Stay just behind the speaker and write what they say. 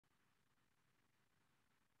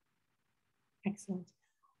Excellent.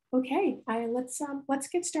 Okay, let's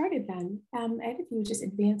get started then. Ed, if you would just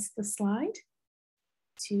advance the slide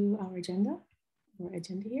to our agenda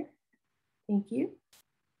here. Thank you.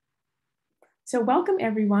 So welcome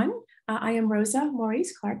everyone. I am Rosa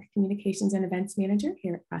Maurice Clark, Communications and Events Manager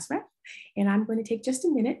here at Crossref, and I'm going to take just a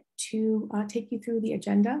minute to take you through the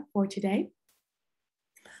agenda for today.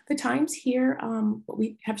 The times here, what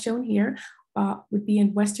we have shown here would be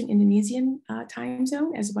in Western Indonesian time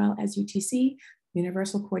zone, as well as UTC,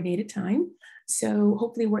 Universal Coordinated Time. So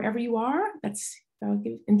hopefully wherever you are, that's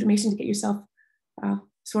information to get yourself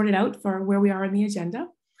sorted out for where we are in the agenda.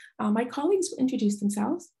 My colleagues will introduce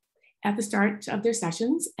themselves at the start of their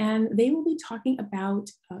sessions, and they will be talking about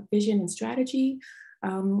vision and strategy,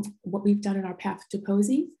 what we've done in our path to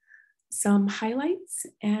POSI, some highlights,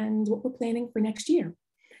 and what we're planning for next year.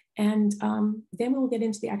 And then we'll get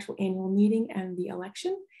into the actual annual meeting and the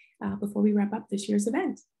election before we wrap up this year's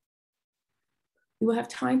event. We will have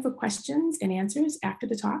time for questions and answers after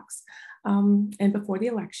the talks and before the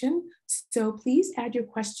election. So please add your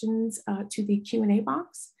questions to the Q&A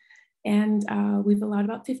box. And we've allowed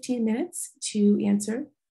about 15 minutes to answer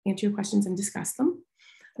your questions and discuss them.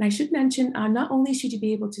 And I should mention, not only should you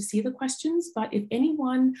be able to see the questions, but if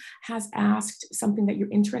anyone has asked something that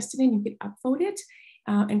you're interested in, you can upvote it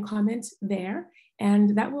and comment there.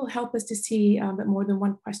 And that will help us to see that more than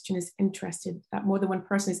one person is interested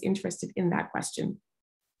in that question.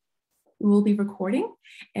 We will be recording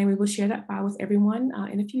and we will share that file with everyone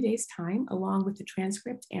in a few days' time, along with the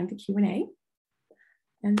transcript and the Q&A.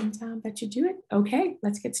 And that should do it. Okay,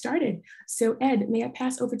 let's get started. So Ed, may I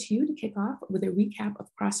pass over to you to kick off with a recap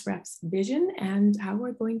of Crossref's vision and how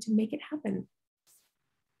we're going to make it happen.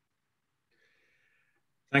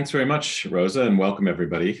 Thanks very much, Rosa, and welcome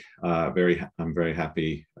everybody. I'm very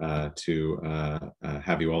happy to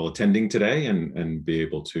have you all attending today and be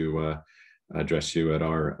able to address you at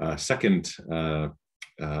our second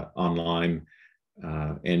online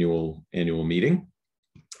annual meeting.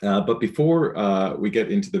 But before we get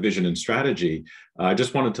into the vision and strategy, I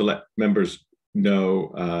just wanted to let members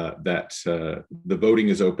know that the voting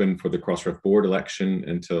is open for the Crossref board election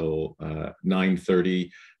until 9:30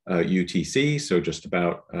 UTC, so just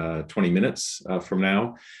about 20 minutes from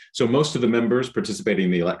now. So most of the members participating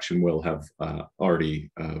in the election will have already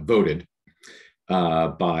voted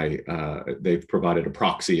they've provided a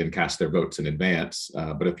proxy and cast their votes in advance.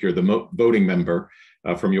 But if you're the voting member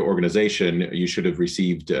from your organization, you should have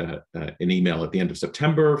received an email at the end of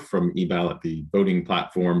September from eval at the voting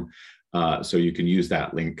platform. So you can use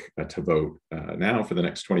that link to vote now for the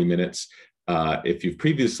next 20 minutes. If you've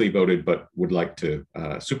previously voted but would like to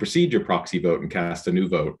supersede your proxy vote and cast a new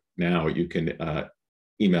vote now, you can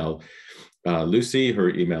email Lucy. Her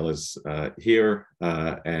email is here,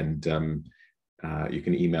 and you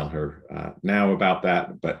can email her now about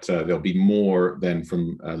that, but there'll be more than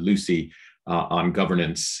from Lucy on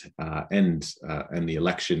governance and the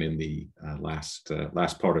election in the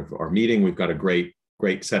last part of our meeting. We've got a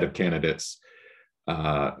great set of candidates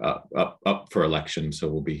up for election, so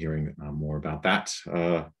we'll be hearing more about that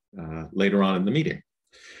later on in the meeting.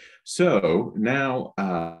 So now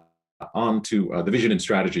on to the vision and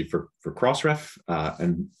strategy for Crossref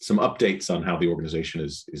and some updates on how the organization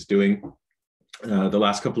is doing. The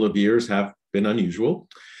last couple of years have been unusual.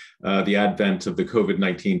 The advent of the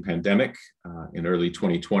COVID-19 pandemic in early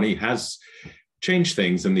 2020 has changed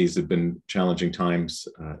things, and these have been challenging times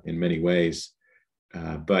in many ways.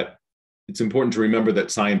 But it's important to remember that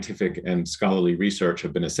scientific and scholarly research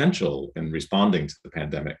have been essential in responding to the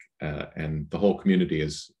pandemic, and the whole community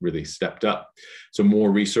has really stepped up. So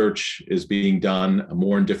more research is being done,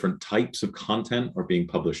 more and different types of content are being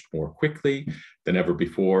published more quickly than ever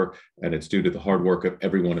before, and it's due to the hard work of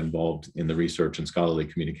everyone involved in the research and scholarly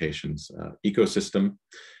communications ecosystem.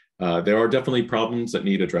 There are definitely problems that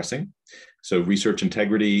need addressing. So research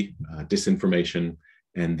integrity, disinformation,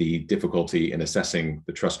 and the difficulty in assessing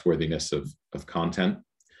the trustworthiness of content.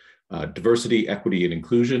 Diversity, equity, and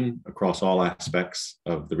inclusion across all aspects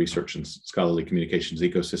of the research and scholarly communications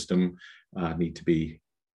ecosystem need to be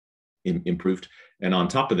improved. And on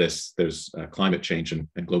top of this, there's climate change and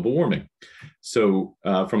global warming. So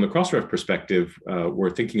from the Crossref perspective, we're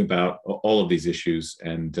thinking about all of these issues,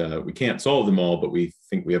 and we can't solve them all, but we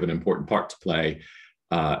think we have an important part to play,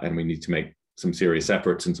 and we need to make some serious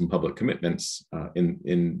efforts and some public commitments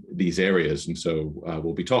in these areas. And so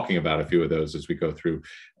we'll be talking about a few of those as we go through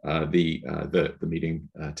the meeting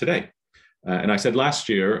today. And I said last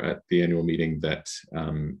year at the annual meeting that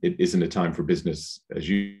it isn't a time for business as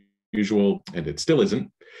usual, and it still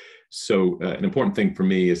isn't. So an important thing for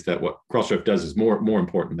me is that what Crossref does is more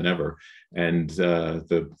important than ever. And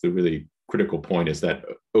the really critical point is that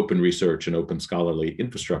open research and open scholarly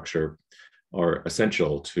infrastructure are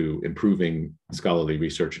essential to improving scholarly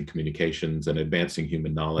research and communications and advancing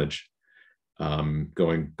human knowledge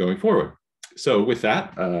going forward. So with that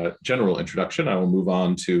general introduction, I will move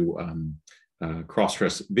on to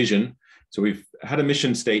Crossref's vision. So we've had a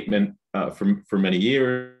mission statement for many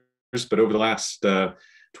years, but over the last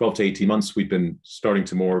 12 to 18 months, we've been starting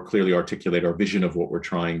to more clearly articulate our vision of what we're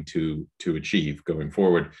trying to achieve going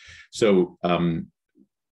forward. So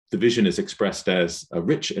the vision is expressed as a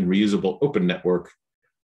rich and reusable open network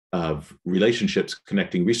of relationships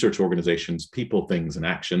connecting research organizations, people, things, and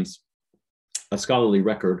actions, a scholarly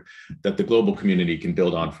record that the global community can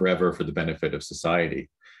build on forever for the benefit of society.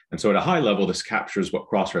 And so at a high level, this captures what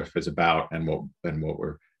Crossref is about and what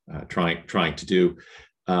we're trying to do.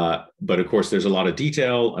 But of course, there's a lot of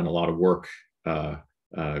detail and a lot of work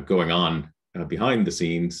going on behind the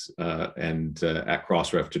scenes and at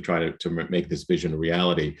Crossref to try to make this vision a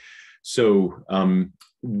reality. So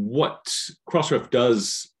what Crossref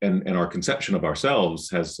does and our conception of ourselves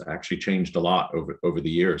has actually changed a lot over the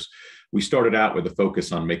years. We started out with a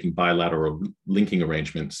focus on making bilateral linking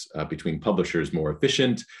arrangements between publishers more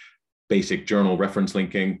efficient, basic journal reference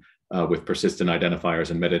linking with persistent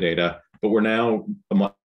identifiers and metadata, but we're now a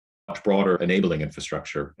much broader enabling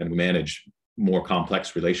infrastructure, and we manage more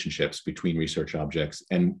complex relationships between research objects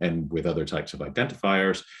and with other types of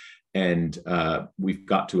identifiers. And we've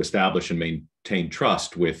got to establish and maintain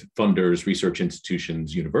trust with funders, research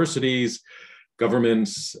institutions, universities,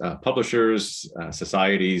 governments, publishers,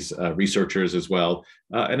 societies, researchers as well.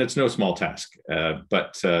 And it's no small task,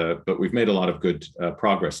 but we've made a lot of good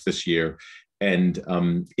progress this year. And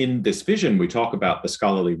in this vision, we talk about the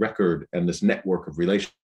scholarly record and this network of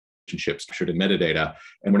relationships structured in metadata.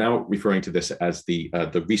 And we're now referring to this as the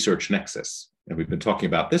Research Nexus. And we've been talking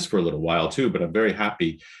about this for a little while too, but I'm very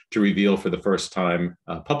happy to reveal for the first time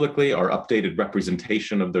publicly our updated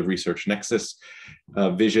representation of the Research Nexus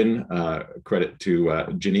vision. Credit to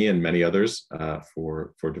Ginny and many others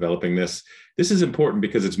for developing this. This is important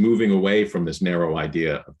because it's moving away from this narrow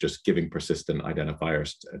idea of just giving persistent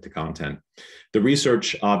identifiers to content. The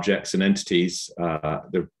research objects and entities,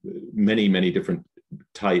 there are many different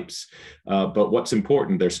types, but what's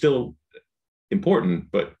important, they're still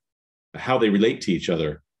important, but how they relate to each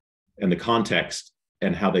other and the context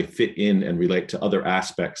and how they fit in and relate to other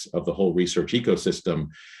aspects of the whole research ecosystem,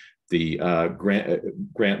 the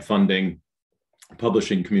grant funding,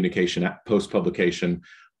 publishing, communication, post-publication,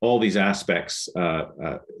 all these aspects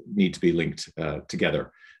need to be linked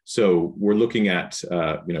together. So we're looking at,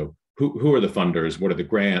 who are the funders? What are the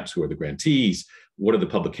grants? Who are the grantees? What are the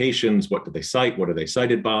publications? What do they cite? What are they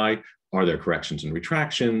cited by? Are there corrections and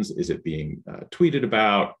retractions? Is it being tweeted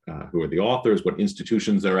about? Who are the authors? What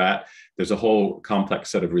institutions they're at? There's a whole complex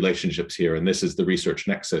set of relationships here, and this is the Research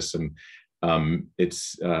Nexus, and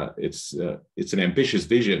it's an ambitious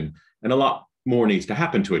vision, and a lot more needs to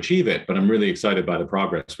happen to achieve it. But I'm really excited by the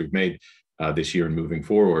progress we've made this year and moving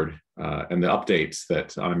forward, and the updates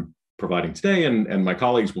that I'm providing today and my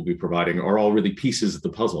colleagues will be providing are all really pieces of the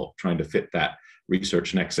puzzle, trying to fit that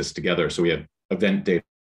Research Nexus together. So we have event data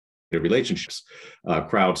relationships,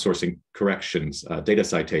 crowdsourcing corrections, data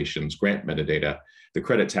citations, grant metadata, the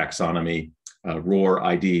credit taxonomy, ROR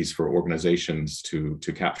IDs for organizations to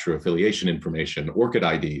capture affiliation information, ORCID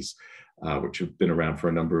IDs, which have been around for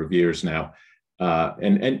a number of years now,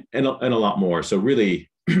 and a lot more. So really,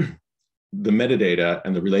 the metadata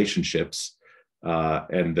and the relationships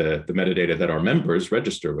and the metadata that our members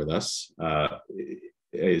register with us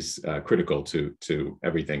is critical to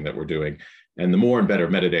everything that we're doing. And the more and better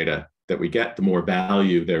metadata that we get, the more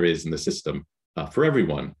value there is in the system for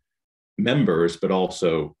everyone, members, but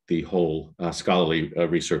also the whole scholarly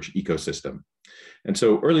research ecosystem. And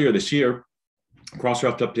so earlier this year,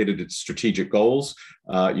 Crossref updated its strategic goals.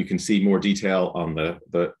 You can see more detail on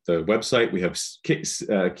the website. We have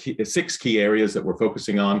 6 key areas that we're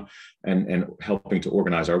focusing on and helping to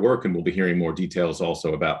organize our work. And we'll be hearing more details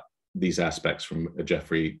also about these aspects from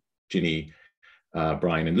Jeffrey, Ginny,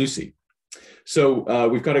 Brian, and Lucy. So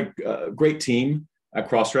we've got a great team at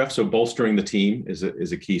Crossref. So bolstering the team is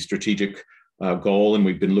a key strategic goal. And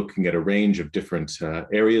we've been looking at a range of different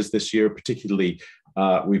areas this year. Particularly,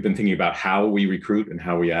 we've been thinking about how we recruit and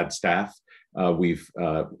how we add staff. We've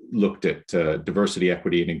looked at diversity,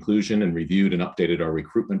 equity, and inclusion and reviewed and updated our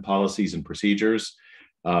recruitment policies and procedures.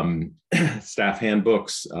 Staff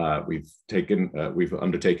handbooks, we've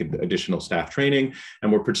undertaken additional staff training,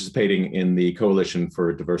 and we're participating in the Coalition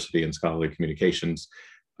for Diversity and Scholarly Communications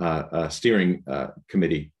steering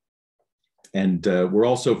committee. And we're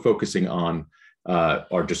also focusing on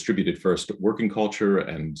our distributed first working culture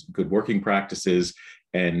and good working practices,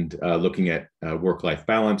 and looking at work-life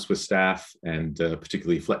balance with staff, and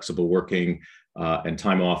particularly flexible working and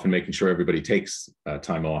time off, and making sure everybody takes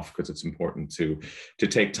time off, because it's important to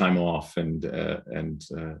take time off and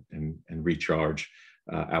recharge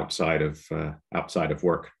outside of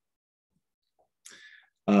work.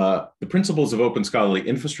 The principles of open scholarly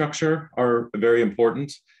infrastructure are very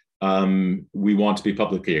important. We want to be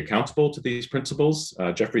publicly accountable to these principles.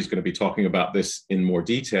 Jeffrey's going to be talking about this in more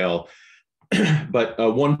detail. But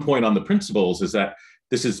one point on the principles is that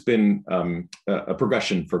this has been a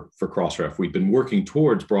progression for Crossref. We've been working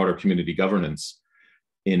towards broader community governance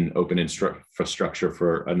in open infrastructure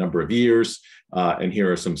for a number of years. And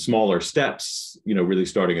here are some smaller steps, really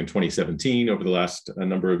starting in 2017 over the last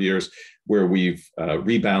number of years, where we've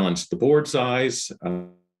rebalanced the board size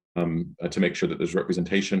to make sure that there's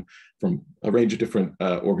representation from a range of different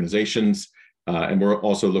organizations. And we're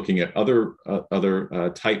also looking at other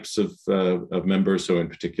types of members. So in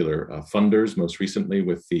particular, funders, most recently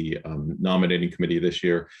with the nominating committee this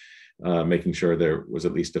year, making sure there was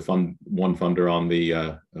at least one funder on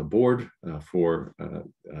the board for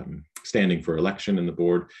standing for election in the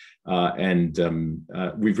board. And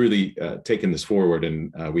we've really taken this forward,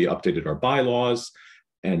 and we updated our bylaws,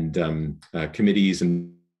 and committees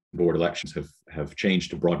and board elections have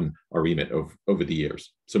changed to broaden our remit over the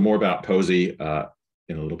years. So more about POSI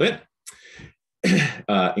in a little bit.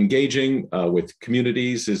 Engaging with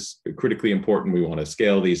communities is critically important. We want to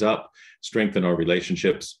scale these up, strengthen our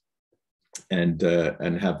relationships, and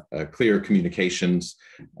have clear communications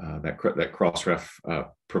that Crossref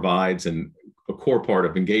provides. And a core part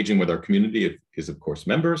of engaging with our community is, of course,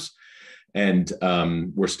 members. And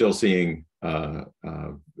we're still seeing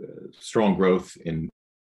strong growth in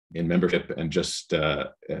membership, and just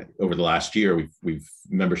over the last year,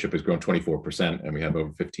 membership has grown 24%, and we have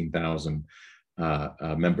over 15,000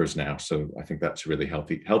 members now. So I think that's a really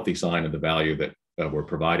healthy sign of the value that we're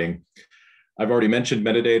providing. I've already mentioned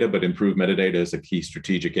metadata, but improved metadata is a key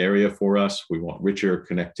strategic area for us. We want richer,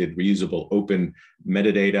 connected, reusable, open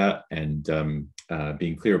metadata, and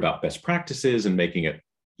being clear about best practices and making it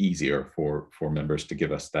easier for members to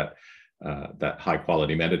give us that high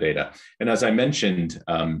quality metadata. And as I mentioned,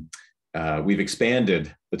 we've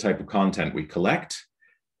expanded the type of content we collect.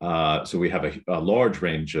 So we have a large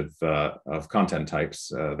range of content types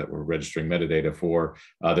that we're registering metadata for.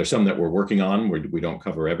 There's some that we're working on where we don't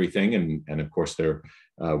cover everything. And of course, they're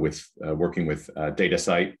working with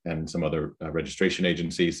DataCite and some other registration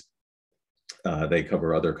agencies. They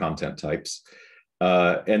cover other content types.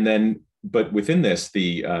 But within this,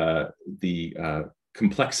 the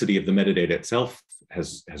complexity of the metadata itself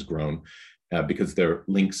has grown because there are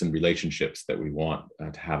links and relationships that we want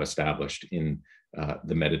to have established in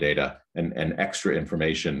the metadata, and extra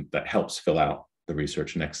information that helps fill out the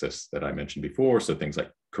research nexus that I mentioned before. So things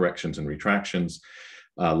like corrections and retractions,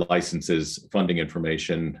 licenses, funding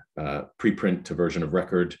information, preprint to version of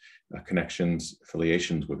record, connections,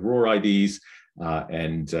 affiliations with ROR IDs,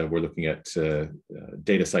 and we're looking at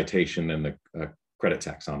data citation and the credit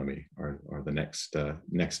taxonomy are the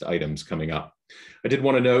next items coming up. I did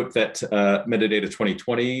want to note that Metadata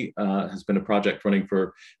 2020 has been a project running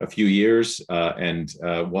for a few years, and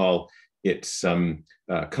while it's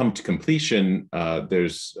come to completion,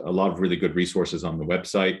 there's a lot of really good resources on the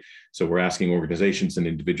website. So we're asking organizations and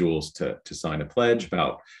individuals to sign a pledge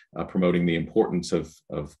about promoting the importance of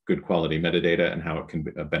good quality metadata and how it can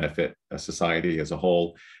benefit a society as a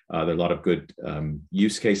whole. There are a lot of good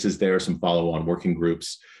use cases there, some follow-on working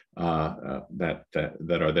groups that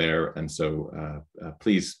are there. And so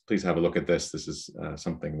please have a look at this. This is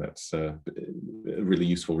something that's a really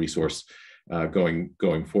useful resource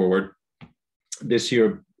going forward. This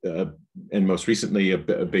year, and most recently, a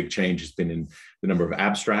big change has been in the number of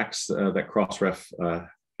abstracts that Crossref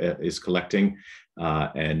is collecting,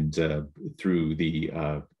 and through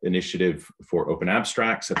the initiative for open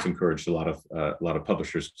abstracts, that's encouraged a lot of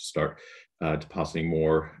publishers to start depositing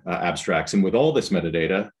more abstracts. And with all this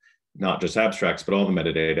metadata, not just abstracts, but all the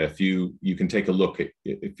metadata, if you can take a look at,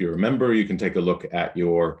 if you're a member, you can take a look at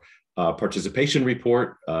your participation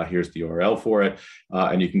report. Here's the URL for it,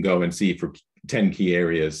 and you can go and see for 10 key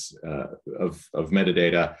areas of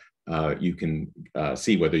metadata. You can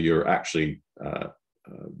see whether you're actually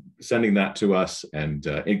sending that to us, and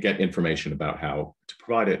get information about how to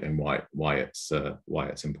provide it and why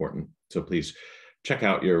it's important. So please check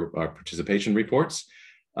out your participation reports.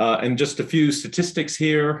 And just a few statistics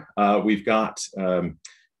here. We've got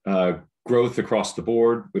growth across the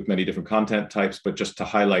board with many different content types, but just to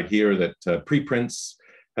highlight here that preprints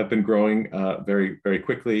have been growing very, very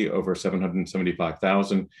quickly, over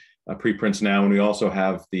 775,000 preprints now. And we also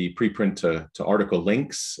have the preprint to article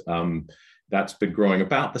links. That's been growing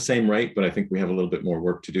about the same rate, but I think we have a little bit more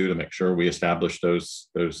work to do to make sure we establish those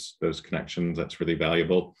connections. That's really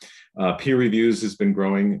valuable. Peer reviews has been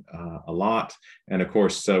growing a lot. And of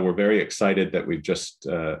course, we're very excited that we've just,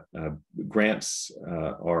 grants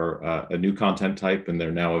are a new content type, and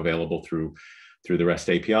they're now available through the REST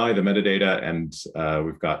API, the metadata, and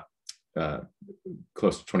we've got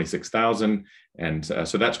close to 26,000. And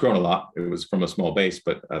so that's grown a lot. It was from a small base,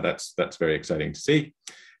 but that's very exciting to see.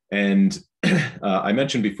 And I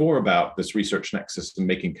mentioned before about this Research Nexus and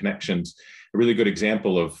making connections. A really good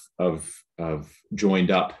example of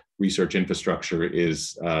joined up research infrastructure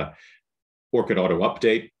is ORCID Auto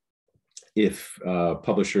Update. If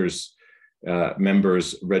publishers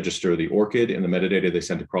members register the ORCID in the metadata they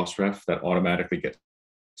send to Crossref, that automatically gets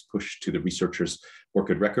pushed to the researcher's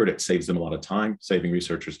ORCID record. It saves them a lot of time. Saving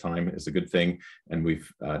researchers time is a good thing. And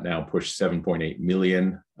we've now pushed 7.8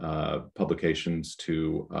 million publications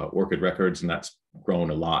to ORCID records, and that's grown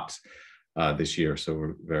a lot this year. So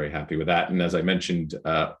we're very happy with that. And as I mentioned,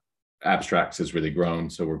 abstracts has really grown.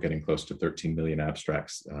 So we're getting close to 13 million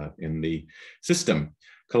abstracts in the system.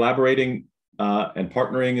 Collaborating and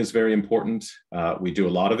partnering is very important. We do a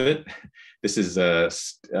lot of it. This is a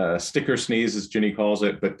sticker sneeze, as Ginny calls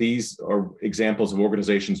it, but these are examples of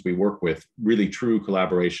organizations we work with, really true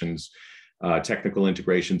collaborations, technical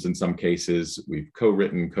integrations in some cases. We've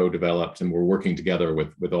co-written, co-developed, and we're working together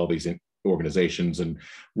with all these organizations. And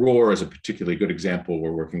ROAR is a particularly good example.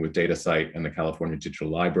 We're working with DataCite and the California Digital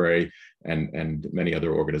Library and many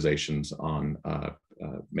other organizations on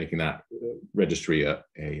making that registry a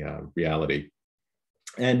reality.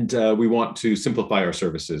 And we want to simplify our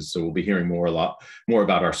services. So we'll be hearing a lot more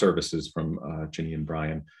about our services from Ginny and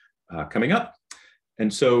Brian coming up.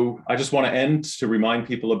 And so I just want to end to remind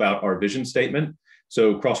people about our vision statement.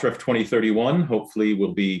 So Crossref 2031, hopefully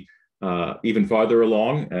we'll be even farther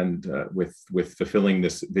along and with fulfilling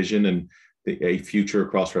this vision, and a future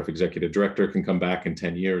Crossref executive director can come back in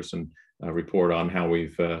 10 years and report on how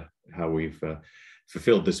we've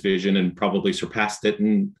fulfilled this vision and probably surpassed it,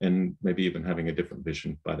 and maybe even having a different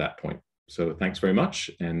vision by that point. So thanks very much,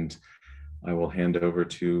 and I will hand over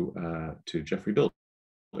to Jeffrey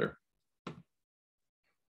Builder.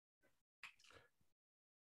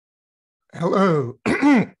 Hello.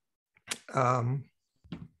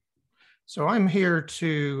 So I'm here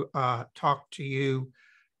to talk to you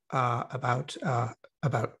about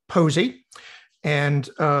POSI. And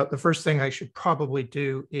the first thing I should probably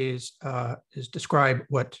do is describe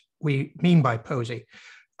what we mean by POSI.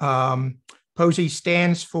 POSI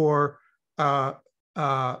stands for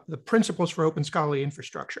the Principles for Open Scholarly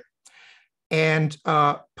Infrastructure. And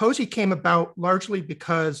POSI came about largely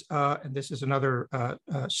because, and this is another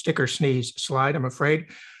sticker sneeze slide, I'm afraid,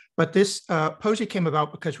 but this POSI came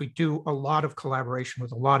about because we do a lot of collaboration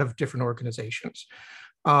with a lot of different organizations.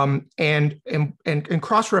 And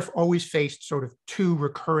Crossref always faced sort of two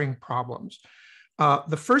recurring problems.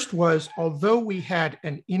 The first was, although we had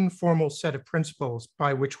an informal set of principles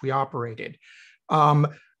by which we operated,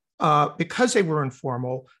 because they were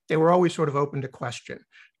informal, they were always sort of open to question.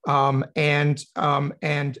 And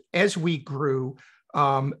as we grew,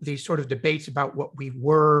 these sort of debates about what we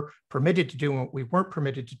were permitted to do and what we weren't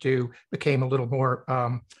permitted to do became a little more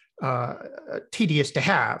tedious to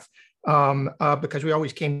have. Because we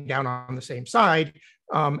always came down on the same side.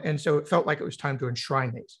 And so it felt like it was time to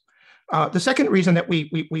enshrine these. The second reason that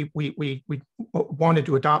we wanted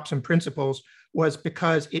to adopt some principles was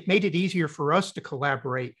because it made it easier for us to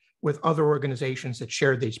collaborate with other organizations that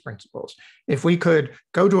shared these principles. If we could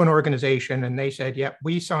go to an organization and they said, yeah,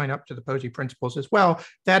 we sign up to the POSI principles as well,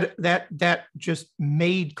 that just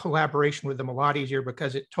made collaboration with them a lot easier,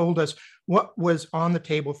 because it told us what was on the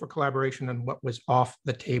table for collaboration and what was off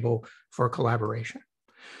the table for collaboration.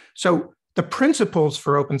 So the principles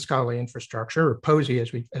for open scholarly infrastructure, or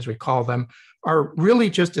POSI as we call them, are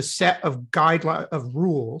really just a set of guidelines of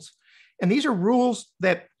rules. And these are rules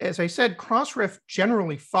that, as I said, Crossref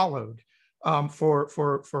generally followed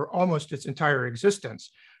for almost its entire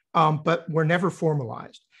existence, but were never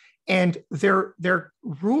formalized. And they're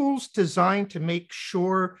rules designed to make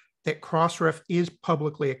sure that Crossref is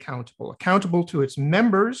publicly accountable to its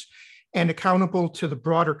members and accountable to the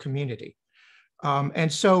broader community.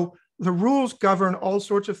 And so the rules govern all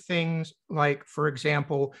sorts of things, like, for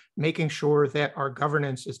example, making sure that our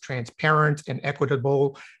governance is transparent and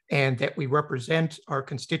equitable and that we represent our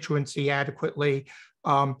constituency adequately.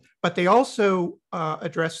 But they also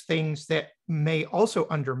address things that may also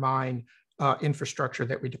undermine infrastructure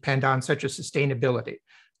that we depend on, such as sustainability.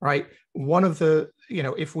 right? One of the,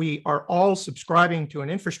 if we are all subscribing to an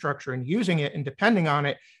infrastructure and using it and depending on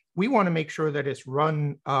it, we want to make sure that it's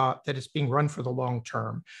run, that it's being run for the long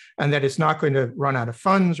term, and that it's not going to run out of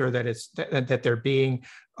funds, or that it's that they're being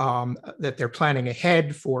that they're planning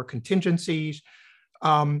ahead for contingencies.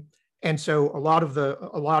 And so a lot of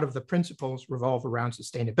the principles revolve around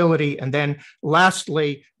sustainability. And then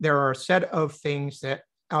lastly, there are a set of things that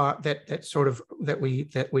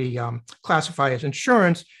we classify as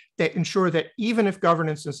insurance, that ensure that even if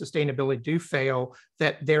governance and sustainability do fail,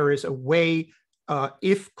 that there is a way,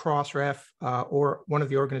 if Crossref or one of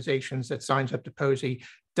the organizations that signs up to POSI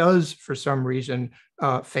does for some reason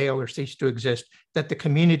fail or cease to exist, that the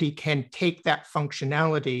community can take that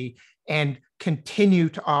functionality and continue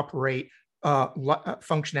to operate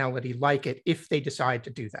functionality like it if they decide to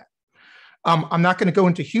do that. I'm not going to go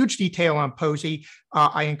into huge detail on POSI.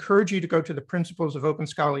 I encourage you to go to the Principles of Open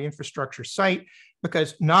Scholarly Infrastructure site,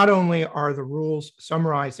 because not only are the rules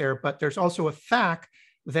summarized there, but there's also a FAQ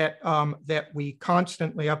that we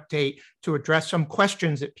constantly update to address some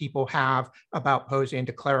questions that people have about POSI and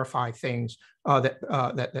to clarify things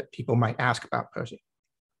that people might ask about POSI.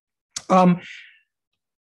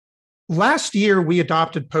 Last year, we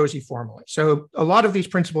adopted POSI formally. So a lot of these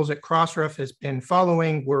principles that Crossref has been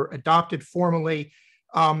following were adopted formally.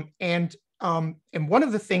 And one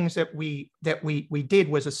of the things that we did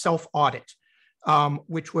was a self-audit,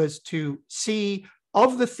 which was to see,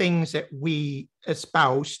 of the things that we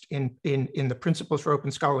espoused in the Principles for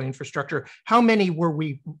Open Scholarly Infrastructure, how many were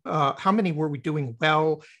we doing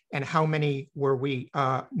well, and how many were we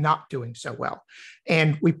not doing so well?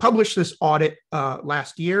 And we published this audit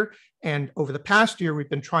last year, and over the past year, we've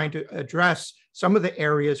been trying to address some of the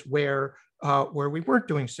areas where we weren't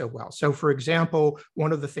doing so well. So for example,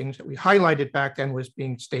 one of the things that we highlighted back then was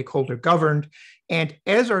being stakeholder governed. And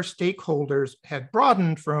as our stakeholders had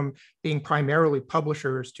broadened from being primarily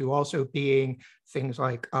publishers to also being things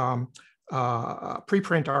like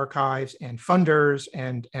preprint archives and funders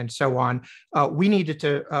and so on, we needed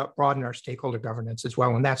to broaden our stakeholder governance as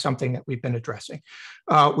well. And that's something that we've been addressing.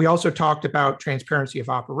 We also talked about transparency of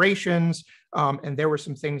operations, and there were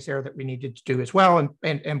some things there that we needed to do as well.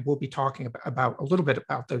 And we'll be talking about a little bit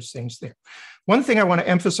about those things there. One thing I want to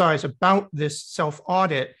emphasize about this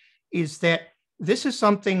self-audit is that this is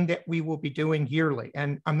something that we will be doing yearly.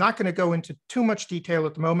 And I'm not going to go into too much detail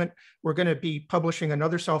at the moment. We're going to be publishing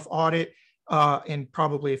another self-audit in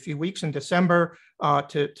probably a few weeks in December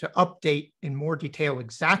to update in more detail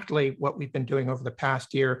exactly what we've been doing over the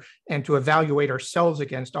past year and to evaluate ourselves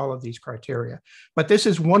against all of these criteria. But this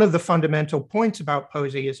is one of the fundamental points about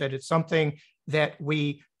POSI, is that it's something that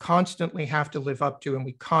we constantly have to live up to and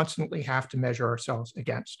we constantly have to measure ourselves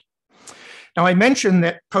against. Now, I mentioned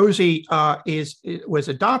that POSI was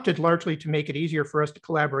adopted largely to make it easier for us to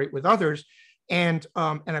collaborate with others. And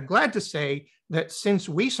I'm glad to say that since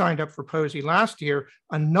we signed up for POSI last year,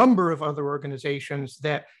 a number of other organizations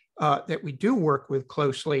that we do work with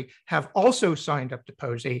closely have also signed up to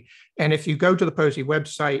POSI. And if you go to the POSI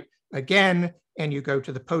website again, and you go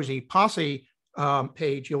to the POSI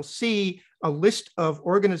page, you'll see a list of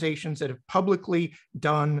organizations that have publicly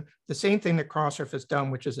done the same thing that Crossref has done,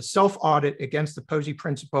 which is a self-audit against the POSI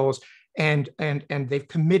principles. And they've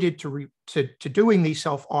committed to doing these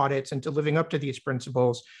self-audits and to living up to these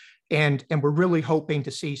principles. And we're really hoping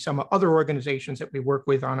to see some other organizations that we work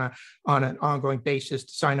with on an ongoing basis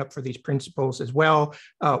to sign up for these principles as well.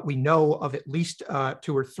 We know of at least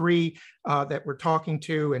 2 or 3 that we're talking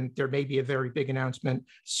to, and there may be a very big announcement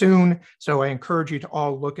soon. So I encourage you to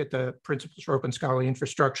all look at the Principles for Open Scholarly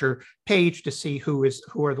Infrastructure page to see who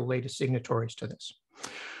are the latest signatories to this.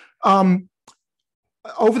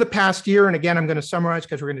 Over the past year, and again, I'm going to summarize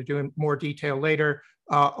because we're going to do in more detail later.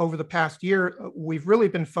 Over the past year, we've really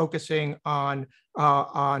been focusing on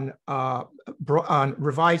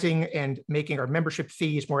revising and making our membership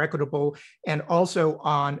fees more equitable, and also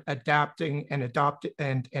on adapting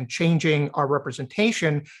and changing our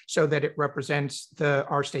representation so that it represents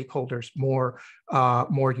our stakeholders more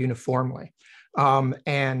uniformly.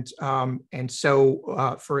 And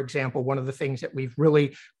so, for example, one of the things that we've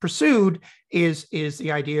really pursued is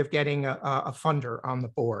the idea of getting a funder on the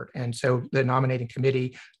board. And so the nominating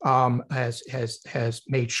committee has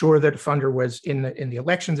made sure that a funder was in the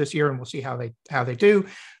elections this year, and we'll see how they do.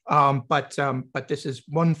 But this is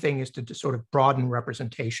one thing, is to sort of broaden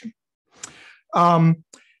representation.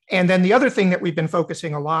 And then the other thing that we've been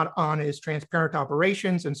focusing a lot on is transparent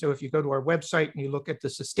operations. And so if you go to our website and you look at the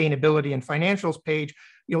sustainability and financials page,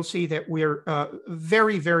 you'll see that we're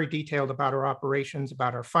very, very detailed about our operations,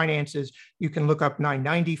 about our finances. You can look up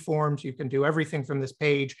 990 forms. You can do everything from this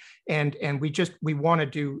page. And we want to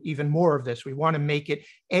do even more of this. We want to make it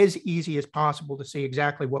as easy as possible to see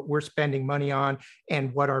exactly what we're spending money on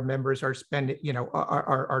and what our members are spending,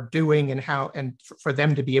 are doing, and how, and for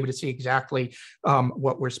them to be able to see exactly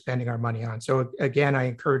what we're spending our money on. So again, I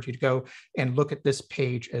encourage you to go and look at this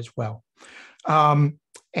page as well.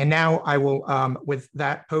 And now I will, with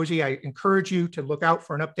that, POSI, I encourage you to look out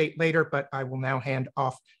for an update later, but I will now hand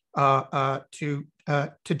off to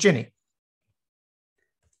Ginny.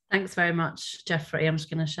 Thanks very much, Jeffrey. I'm just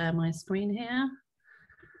going to share my screen here.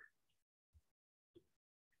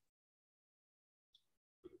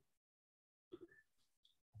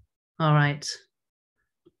 All right.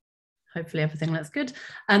 Hopefully everything looks good.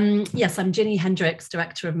 Yes, I'm Ginny Hendricks,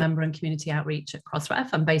 Director of Member and Community Outreach at Crossref.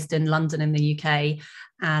 I'm based in London in the UK.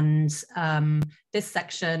 And this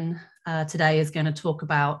section today is going to talk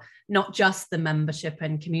about not just the membership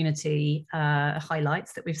and community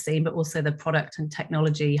highlights that we've seen, but also the product and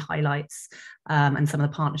technology highlights and some of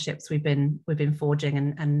the partnerships we've been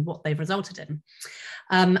forging and what they've resulted in.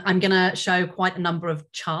 I'm going to show quite a number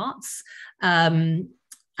of charts.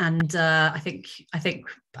 And I think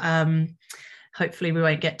hopefully we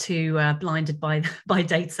won't get too blinded by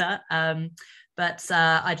data. But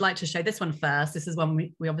I'd like to show this one first. This is one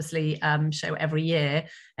we obviously show every year.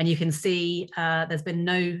 And you can see there's been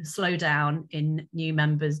no slowdown in new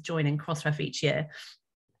members joining Crossref each year.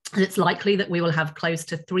 And it's likely that we will have close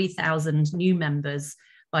to 3,000 new members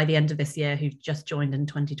by the end of this year who've just joined in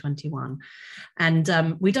 2021.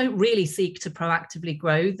 And we don't really seek to proactively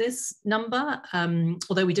grow this number,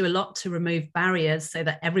 although we do a lot to remove barriers so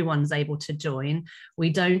that everyone's able to join.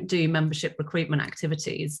 We don't do membership recruitment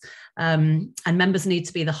activities. And members need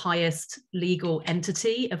to be the highest legal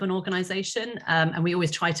entity of an organization. And we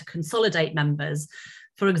always try to consolidate members.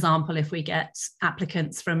 For example, if we get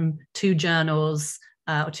applicants from 2 journals,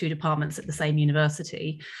 or 2 departments at the same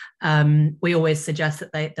university, we always suggest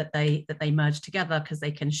that they merge together because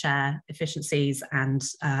they can share efficiencies and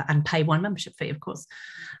pay one membership fee, of course.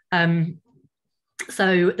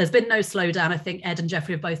 So there's been no slowdown. I think Ed and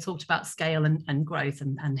Jeffrey have both talked about scale and growth,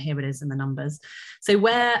 and here it is in the numbers. So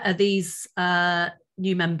where are these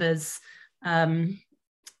new members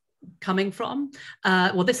coming from?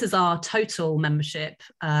 Well, this is our total membership.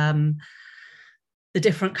 The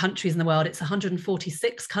different countries in the world. It's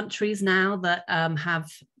 146 countries now that have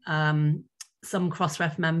some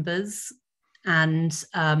Crossref members, and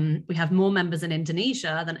we have more members in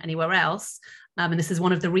Indonesia than anywhere else. And this is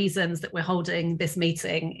one of the reasons that we're holding this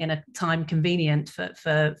meeting in a time convenient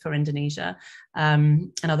for Indonesia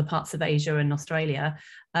and other parts of Asia and Australia,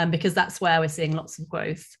 because that's where we're seeing lots of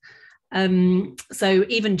growth. So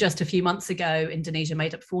even just a few months ago, Indonesia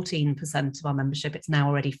made up 14% of our membership. It's now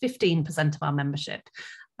already 15% of our membership.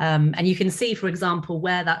 And you can see, for example,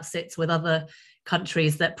 where that sits with other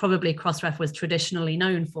countries that probably Crossref was traditionally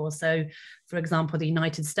known for. So, for example, the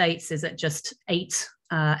United States is at just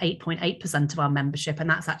 8.8% of our membership, and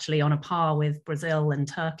that's actually on a par with Brazil and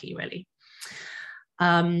Turkey, really.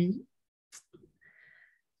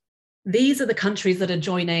 These are the countries that are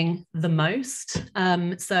joining the most.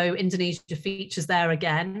 So Indonesia features there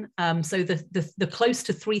again. So the close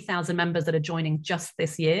to 3,000 members that are joining just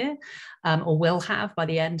this year, or will have by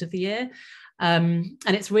the end of the year. And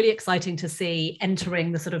it's really exciting to see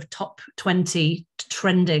entering the sort of top 20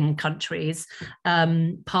 trending countries,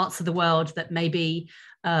 parts of the world that maybe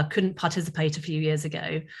couldn't participate a few years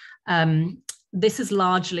ago. This is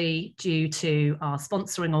largely due to our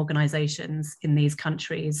sponsoring organizations in these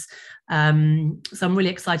countries. So I'm really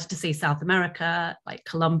excited to see South America, like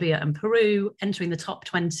Colombia and Peru, entering the top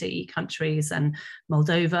 20 countries, and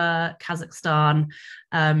Moldova, Kazakhstan,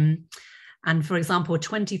 and for example,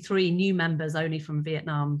 23 new members only from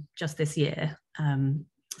Vietnam just this year.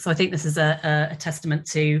 So I think this is a testament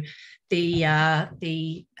to the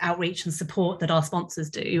outreach and support that our sponsors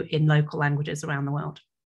do in local languages around the world.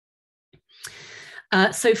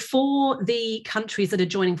 So for the countries that are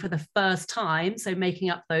joining for the first time, so making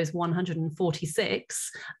up those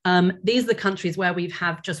 146, these are the countries where we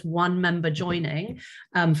have just one member joining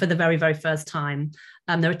for the very, very first time.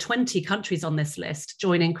 There are 20 countries on this list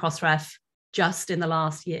joining Crossref just in the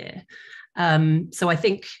last year. So I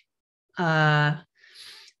think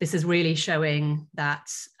this is really showing that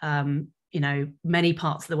many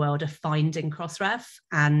parts of the world are finding Crossref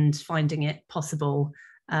and finding it possible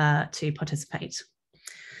to participate.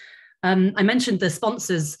 I mentioned the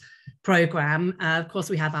sponsors program. Of course,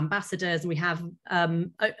 we have ambassadors, and we have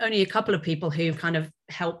only a couple of people who kind of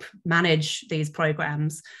help manage these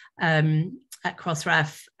programs. at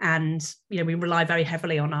Crossref, and we rely very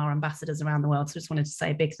heavily on our ambassadors around the world. So I just wanted to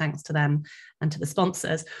say a big thanks to them and to the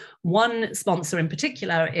sponsors. One sponsor in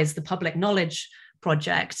particular is the Public Knowledge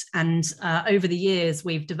Project, and over the years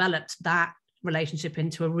we've developed that relationship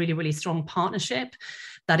into a really, really strong partnership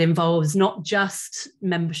that involves not just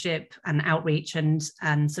membership and outreach and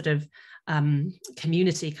sort of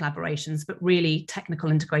community collaborations, but really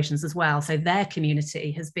technical integrations as well. So their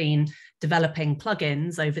community has been developing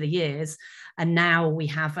plugins over the years, and now we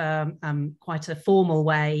have quite a formal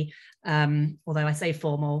way, although I say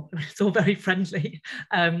formal, it's all very friendly,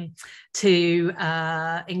 to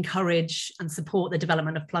encourage and support the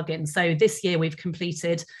development of plugins. So this year we've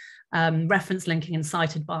completed reference linking and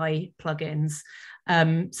cited by plugins.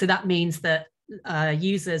 So that means that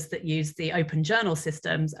users that use the Open Journal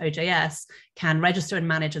systems, OJS, can register and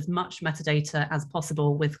manage as much metadata as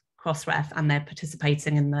possible with Crossref, and they're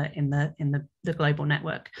participating in the global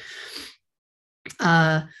network.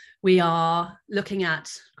 We are looking at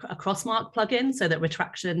a crossmark plugin so that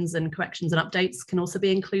retractions and corrections and updates can also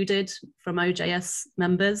be included from OJS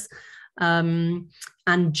members.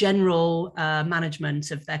 And general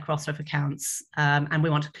management of their Crossref accounts, and we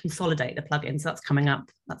want to consolidate the plugins. So that's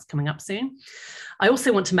coming up soon. I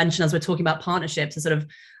also want to mention, as we're talking about partnerships, a sort of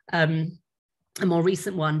a more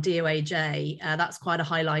recent one, DOAJ. That's quite a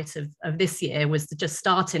highlight of this year, was just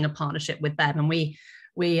starting a partnership with them, and we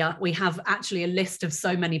have actually a list of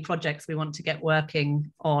so many projects we want to get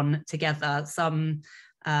working on together. Some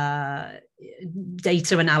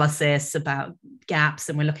data analysis about gaps,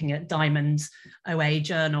 and we're looking at Diamond OA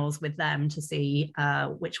journals with them to see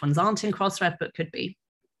which ones aren't in Crossref but could be.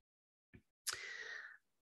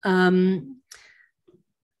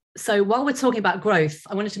 So while we're talking about growth,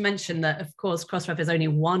 I wanted to mention that, of course, Crossref is only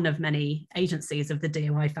one of many agencies of the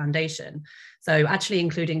DOI Foundation. So actually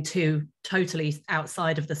including two totally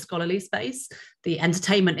outside of the scholarly space. The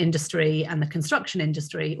entertainment industry and the construction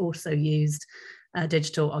industry also used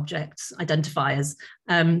digital objects identifiers.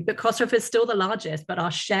 But Crossref is still the largest, but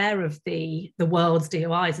our share of the world's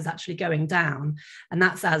DOIs is actually going down. And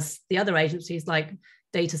that's as the other agencies like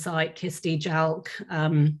DataCite, KISTI, JALC,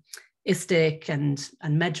 ISTIC and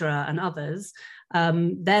Medra and others,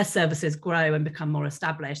 their services grow and become more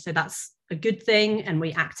established. So that's a good thing, and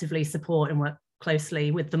we actively support and work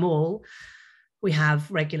closely with them all. We have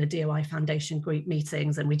regular DOI Foundation group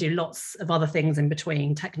meetings, and we do lots of other things in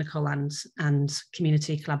between, technical and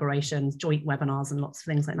community collaborations, joint webinars, and lots of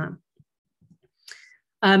things like that.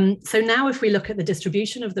 So now if we look at the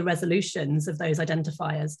distribution of the resolutions of those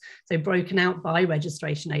identifiers, so broken out by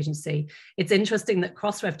registration agency, it's interesting that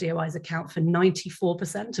Crossref DOIs account for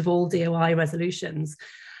 94% of all DOI resolutions.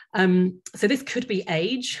 So this could be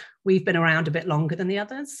age. We've been around a bit longer than the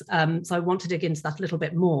others. So I want to dig into that a little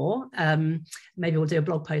bit more. Maybe we'll do a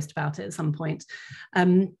blog post about it at some point.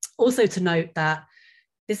 Also to note that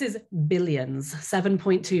this is billions,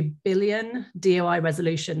 7.2 billion DOI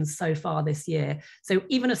resolutions so far this year. So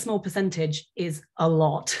even a small percentage is a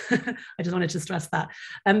lot. I just wanted to stress that.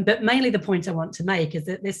 But mainly the point I want to make is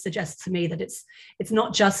that this suggests to me that it's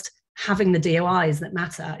not just having the DOIs that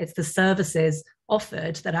matter, it's the services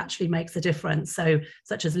offered that actually makes a difference. So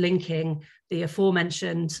such as linking the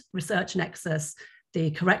aforementioned Research Nexus,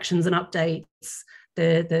 the corrections and updates,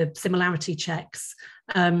 the similarity checks,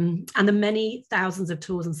 and the many thousands of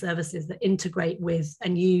tools and services that integrate with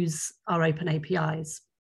and use our open APIs.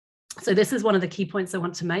 So this is one of the key points I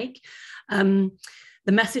want to make. The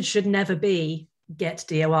message should never be get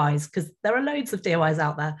DOIs, because there are loads of DOIs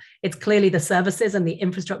out there. It's clearly the services and the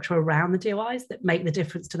infrastructure around the DOIs that make the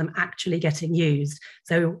difference to them actually getting used.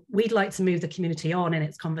 So we'd like to move the community on in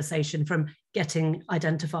its conversation from getting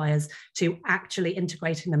identifiers to actually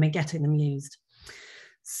integrating them and getting them used.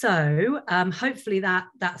 So hopefully that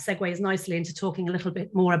segues nicely into talking a little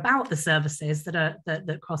bit more about the services that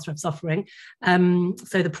Crossref's offering.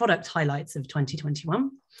 So the product highlights of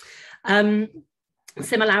 2021.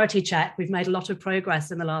 Similarity check, we've made a lot of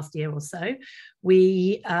progress in the last year or so.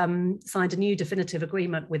 We signed a new definitive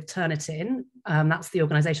agreement with Turnitin. That's the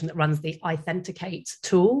organization that runs the Authenticate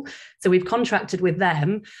tool. So we've contracted with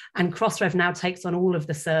them, and Crossref now takes on all of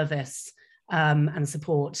the service and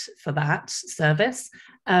support for that service.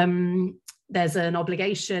 There's an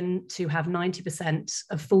obligation to have 90%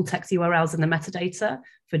 of full text URLs in the metadata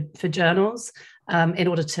for journals in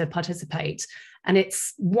order to participate. And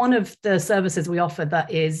it's one of the services we offer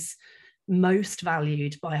that is most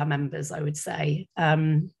valued by our members, I would say.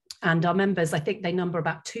 And our members, I think they number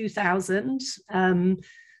about 2,000.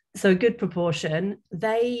 So a good proportion.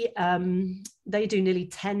 They do nearly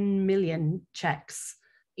 10 million checks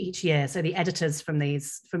each year. So the editors from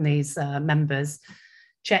these members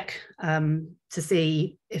check to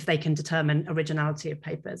see if they can determine originality of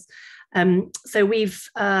papers. So we've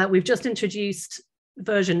just introduced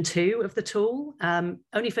version 2 of the tool,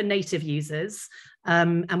 only for native users,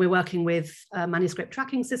 and we're working with manuscript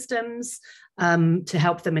tracking systems to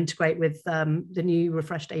help them integrate with the new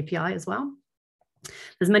refreshed API as well.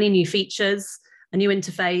 There's many new features, a new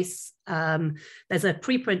interface. There's a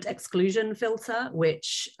preprint exclusion filter,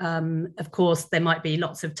 which of course there might be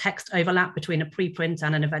lots of text overlap between a preprint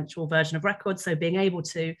and an eventual version of record. So being able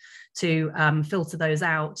to filter those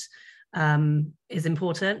out is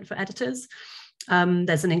important for editors.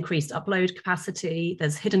 There's an increased upload capacity.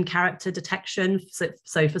 There's hidden character detection,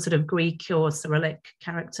 so for sort of Greek or Cyrillic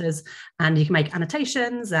characters, and you can make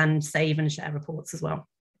annotations and save and share reports as well.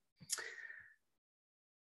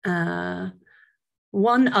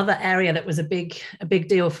 One other area that was a big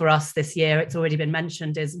deal for us this year, it's already been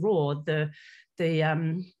mentioned, is RAW, the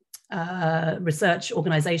Research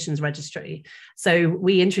Organizations Registry. So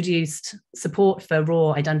we introduced support for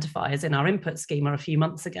RAW identifiers in our input schema a few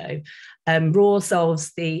months ago. RAW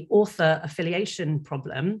solves the author affiliation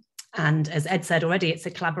problem. And as Ed said already, it's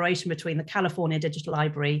a collaboration between the California Digital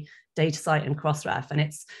Library, DataCite, and Crossref. And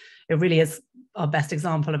it really is our best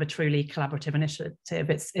example of a truly collaborative initiative.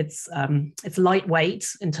 It's lightweight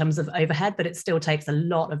in terms of overhead, but it still takes a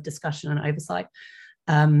lot of discussion and oversight.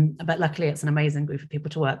 But luckily, it's an amazing group of people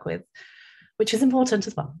to work with, which is important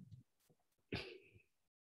as well.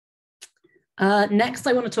 Next,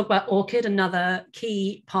 I want to talk about ORCID, another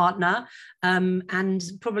key partner. And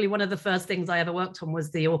probably one of the first things I ever worked on was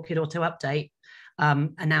the ORCID auto update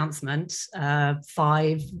announcement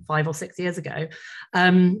 5 or 6 years ago.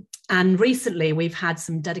 And recently we've had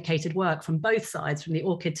some dedicated work from both sides, from the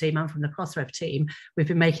ORCID team and from the Crossref team. We've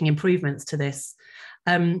been making improvements to this.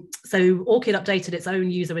 So ORCID updated its own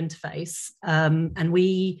user interface, and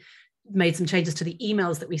we made some changes to the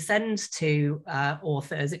emails that we send to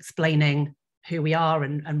authors explaining who we are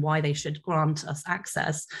and why they should grant us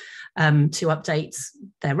access to update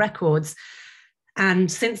their records.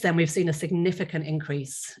 And since then, we've seen a significant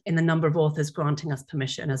increase in the number of authors granting us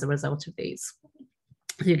permission as a result of these.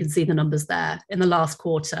 You can see the numbers there. In the last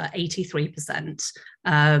quarter, 83%,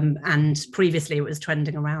 and previously it was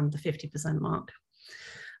trending around the 50% mark.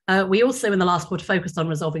 We also, in the last quarter, focused on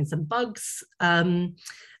resolving some bugs. And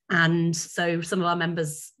so some of our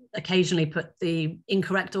members occasionally put the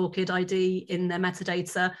incorrect ORCID ID in their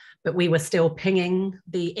metadata, but we were still pinging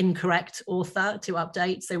the incorrect author to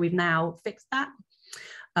update. So we've now fixed that.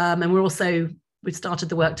 And we've started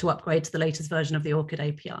the work to upgrade to the latest version of the ORCID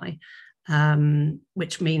API,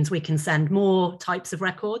 which means we can send more types of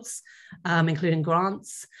records, including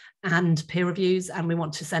grants and peer reviews. And we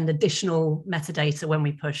want to send additional metadata when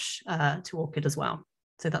we push to ORCID as well.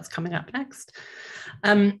 So that's coming up next.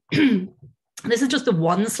 This is just the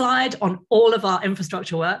one slide on all of our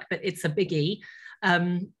infrastructure work, but it's a biggie.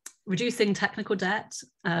 Reducing technical debt,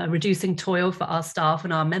 reducing toil for our staff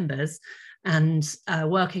and our members, and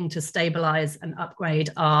working to stabilize and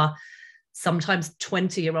upgrade our sometimes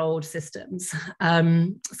 20-year-old systems.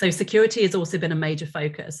 So security has also been a major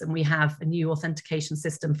focus, and we have a new authentication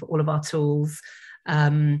system for all of our tools.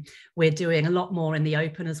 We're doing a lot more in the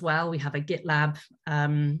open as well. We have a GitLab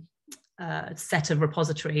set of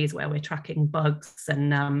repositories where we're tracking bugs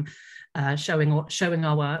and showing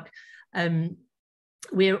our work.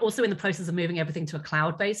 We're also in the process of moving everything to a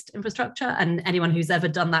cloud-based infrastructure, and anyone who's ever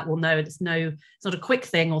done that will know it's not a quick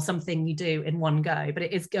thing or something you do in one go, but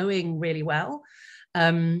it is going really well.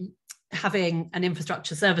 Having an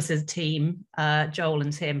infrastructure services team, Joel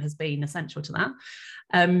and Tim, has been essential to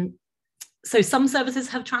that. So some services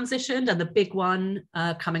have transitioned, and the big one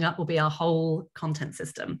coming up will be our whole content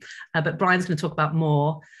system. But Brian's going to talk about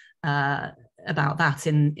more about that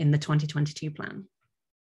in the 2022 plan.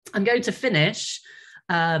 I'm going to finish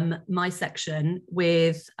my section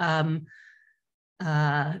with going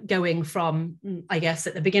from, I guess,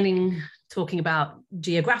 at the beginning, talking about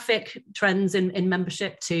geographic trends in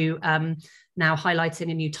membership to now highlighting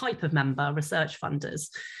a new type of member, research funders.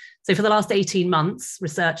 So for the last 18 months,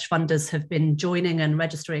 research funders have been joining and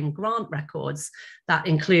registering grant records. That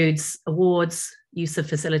includes awards, use of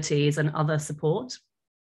facilities, and other support.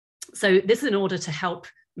 So this is in order to help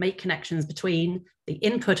make connections between the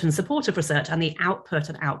input and support of research and the output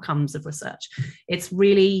and outcomes of research. It's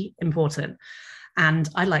really important. And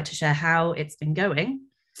I'd like to share how it's been going.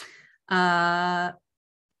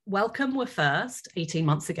 Welcome were first 18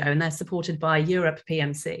 months ago, and they're supported by Europe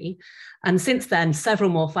PMC. And since then, several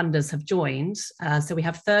more funders have joined. So we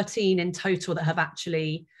have 13 in total that have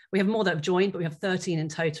we have more that have joined, but we have 13 in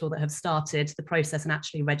total that have started the process and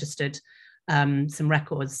actually registered some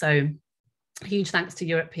records. So Huge thanks to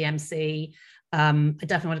Europe PMC. I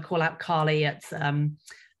definitely want to call out Carly at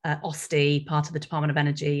OSTI, part of the Department of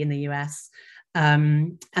Energy in the US.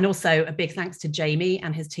 And also a big thanks to Jamie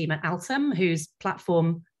and his team at Altum, whose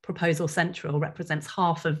platform Proposal Central represents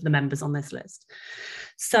half of the members on this list.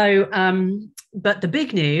 So, but the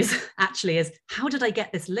big news actually is, how did I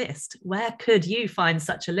get this list? Where could you find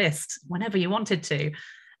such a list whenever you wanted to?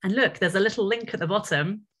 And look, there's a little link at the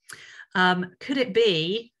bottom. Could it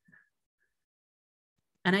be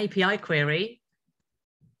an API query?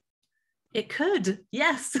 It could,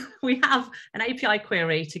 yes. We have an API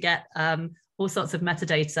query to get all sorts of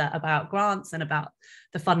metadata about grants and about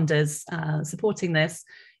the funders supporting this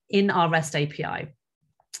in our REST API.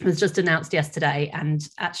 It was just announced yesterday, and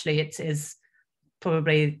actually it is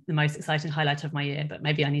probably the most exciting highlight of my year, but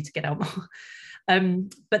maybe I need to get out more.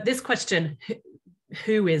 But this question,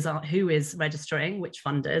 who is registering, which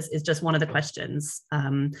funders, is just one of the questions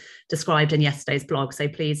described in yesterday's blog. So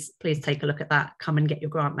please take a look at that. Come and get your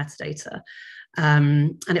grant metadata.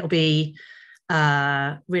 And it'll be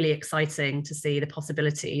really exciting to see the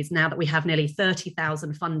possibilities. Now that we have nearly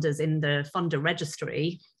 30,000 funders in the funder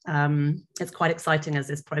registry, it's quite exciting as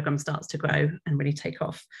this program starts to grow and really take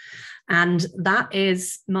off. And that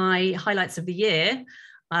is my highlights of the year.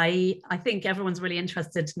 I think everyone's really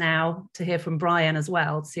interested now to hear from Brian as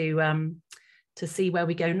well, to see where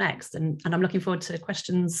we go next. And I'm looking forward to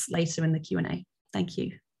questions later in the Q&A. Thank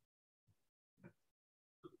you.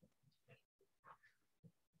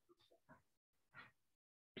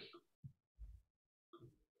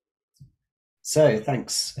 So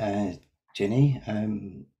thanks, Ginny.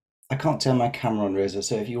 I can't turn my camera on, Rosa,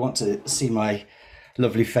 so if you want to see my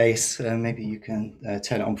lovely face, maybe you can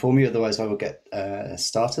turn it on for me, otherwise I will get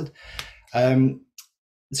started.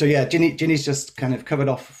 So yeah, Ginny's just kind of covered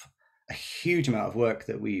off a huge amount of work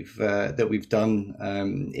that we've done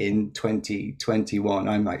in 2021.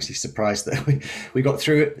 I'm actually surprised that we got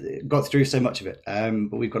through so much of it,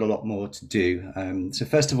 but we've got a lot more to do. So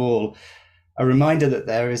first of all, a reminder that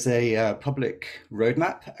there is a public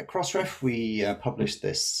roadmap at Crossref. We published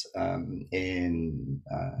this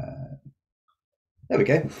there we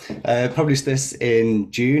go. Published this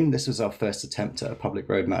in June. This was our first attempt at a public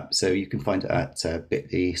roadmap. So you can find it at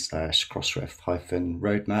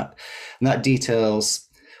bit.ly/crossref-roadmap. And that details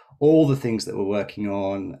all the things that we're working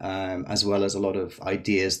on, as well as a lot of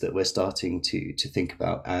ideas that we're starting to think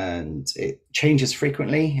about. And it changes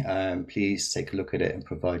frequently. Please take a look at it and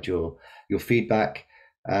provide your feedback.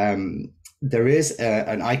 There is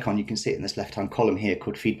an icon, you can see it in this left-hand column here,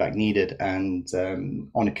 called feedback needed. And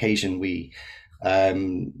on occasion, we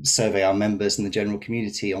survey our members and the general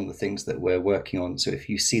community on the things that we're working on. So if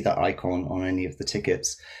you see that icon on any of the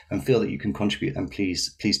tickets and feel that you can contribute, then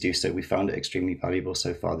please do so. We found it extremely valuable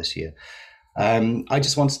so far this year. I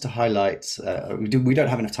just wanted to highlight, we don't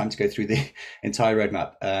have enough time to go through the entire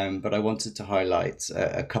roadmap, but I wanted to highlight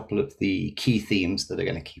a couple of the key themes that are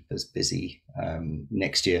going to keep us busy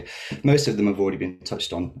next year. Most of them have already been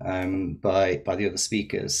touched on by the other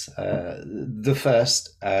speakers. The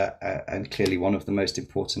first, and clearly one of the most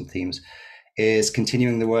important themes, is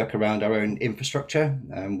continuing the work around our own infrastructure.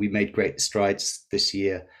 We made great strides this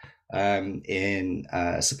year in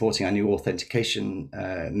supporting our new authentication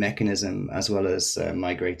mechanism, as well as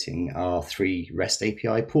migrating our 3 REST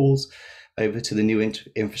API pools over to the new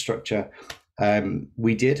infrastructure.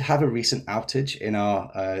 We did have a recent outage in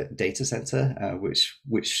our data center,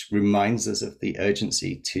 which reminds us of the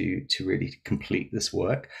urgency to really complete this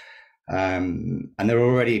work. And there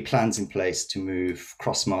are already plans in place to move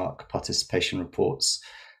Crossmark participation reports,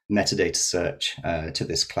 metadata search to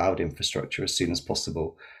this cloud infrastructure as soon as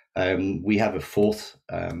possible. We have a 4th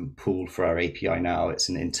pool for our API now. It's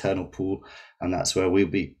an internal pool, and that's where we'll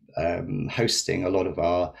be hosting a lot of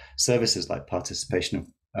our services like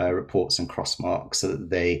participation reports and Crossmark, so that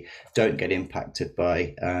they don't get impacted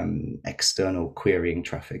by external querying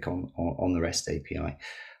traffic on the REST API.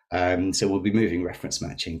 So we'll be moving reference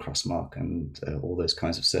matching, Crossmark, and all those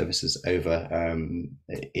kinds of services over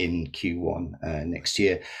in Q1 next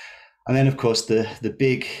year. And then, of course, the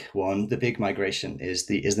big one, the big migration is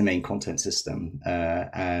the main content system.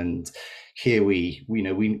 And here we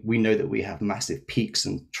know that we have massive peaks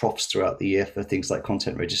and troughs throughout the year for things like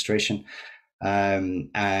content registration. We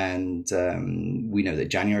know that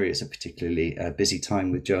January is a particularly busy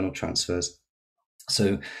time with journal transfers.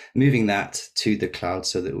 So moving that to the cloud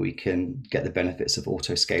so that we can get the benefits of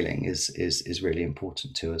auto scaling is really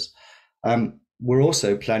important to us. We're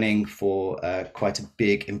also planning for quite a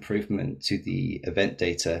big improvement to the event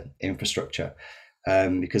data infrastructure,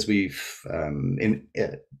 because we've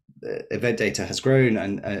event data has grown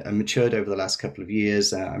and matured over the last couple of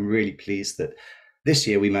years. I'm really pleased that this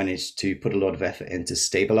year we managed to put a lot of effort in to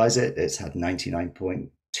stabilize it. It's had 99.2%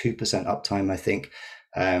 uptime, I think,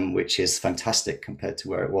 which is fantastic compared to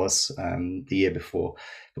where it was the year before.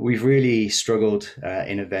 But we've really struggled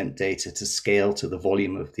in event data to scale to the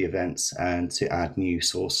volume of the events and to add new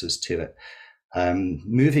sources to it.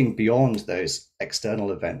 Moving beyond those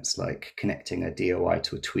external events, like connecting a DOI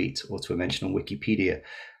to a tweet or to a mention on Wikipedia,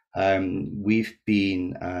 we've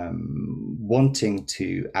been wanting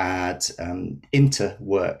to add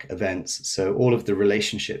inter-work events. So all of the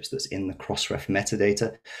relationships that's in the Crossref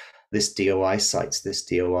metadata, this DOI cites this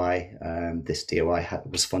DOI,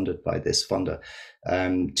 was funded by this funder,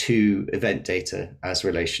 to event data as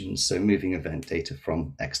relations. So moving event data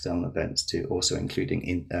from external events to also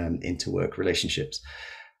including inter-work relationships.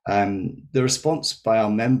 The response by our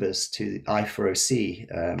members to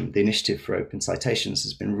I4OC, the Initiative for Open Citations,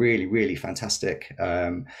 has been really, really fantastic.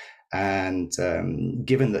 Given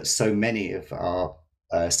that so many of our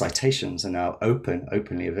citations are now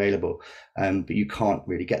openly available, but you can't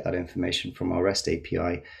really get that information from our REST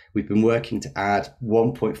API, we've been working to add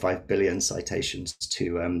 1.5 billion citations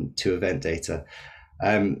to event data.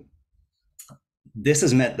 This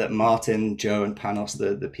has meant that Martin, Joe, and Panos,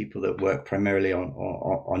 the people that work primarily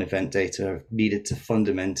on event data, have needed to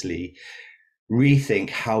fundamentally rethink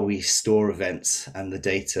how we store events and the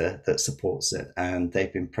data that supports it. And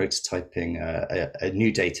they've been prototyping a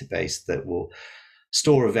new database that will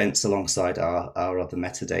store events alongside our other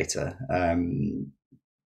metadata.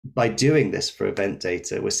 By doing this for event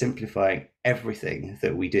data, we're simplifying everything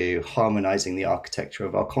that we do, harmonizing the architecture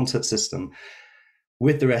of our concert system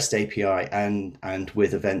with the REST API and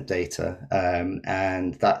with event data,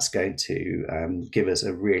 and that's going to give us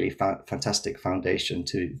a really fantastic foundation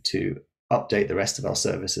to update the rest of our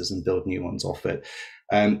services and build new ones off it.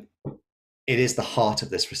 It is the heart of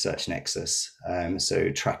this Research Nexus, so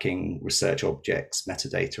tracking research objects,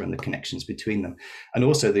 metadata, and the connections between them, and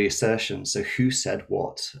also the assertions. So who said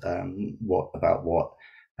what about what?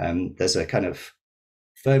 There's a kind of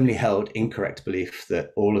firmly held incorrect belief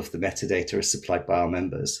that all of the metadata is supplied by our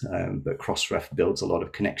members, but Crossref builds a lot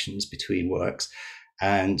of connections between works.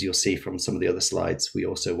 And you'll see from some of the other slides, we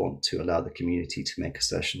also want to allow the community to make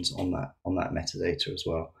assertions on that metadata as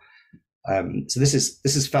well. So this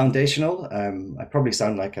is foundational. I probably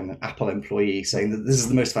sound like I'm an Apple employee saying that this is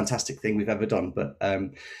the most fantastic thing we've ever done, but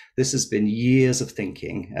this has been years of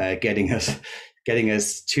thinking, getting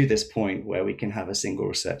us to this point where we can have a single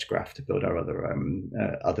research graph to build our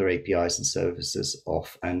other APIs and services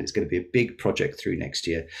off, and it's going to be a big project through next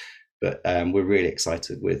year. But we're really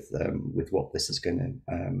excited with what this is going to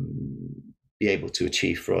be able to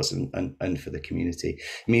achieve for us and for the community.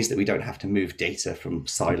 It means that we don't have to move data from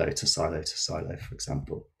silo to silo to silo, for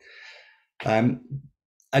example.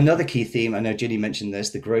 Another key theme, I know Ginny mentioned this,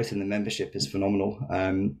 the growth in the membership is phenomenal.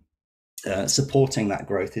 Supporting that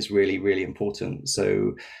growth is really, really important.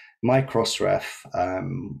 So my Crossref,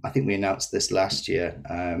 I think we announced this last year,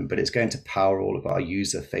 but it's going to power all of our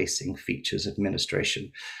user-facing features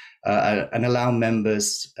administration. And allow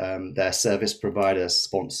members, their service providers,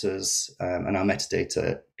 sponsors, and our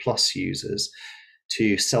metadata plus users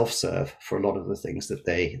to self-serve for a lot of the things that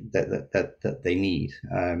they need.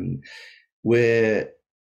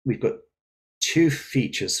 We've got two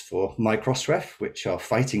features for my Crossref, which are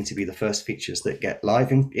fighting to be the first features that get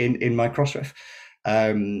live in my Crossref.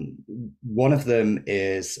 One of them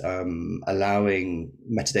is allowing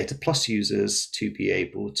metadata plus users to be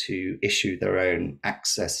able to issue their own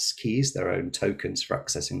access keys, their own tokens for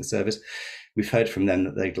accessing the service. We've heard from them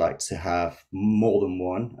that they'd like to have more than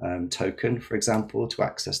one token, for example, to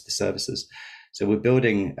access the services. So we're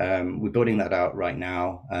building that out right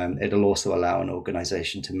now. It'll also allow an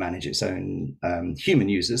organization to manage its own human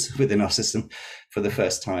users within our system for the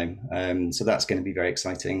first time. So that's going to be very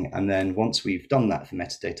exciting. And then once we've done that for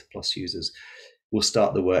metadata plus users, we'll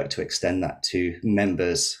start the work to extend that to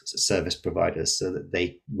members, service providers, so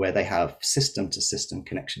that where they have system to system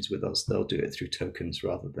connections with us, they'll do it through tokens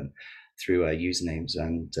rather than through usernames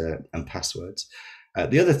and passwords.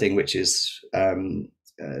 The other thing, which is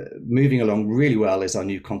moving along really well, is our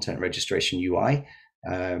new content registration UI.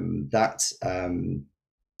 That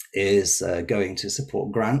is going to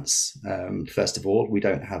support grants. First of all, we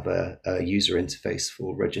don't have a user interface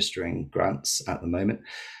for registering grants at the moment.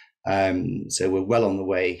 So we're well on the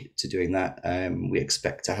way to doing that. We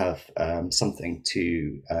expect to have something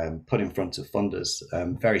to put in front of funders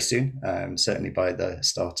very soon, certainly by the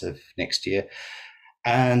start of next year.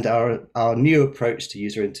 And our new approach to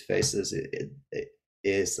user interfaces,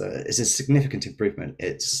 is a significant improvement.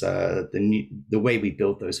 It's the way we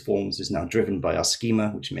build those forms is now driven by our schema,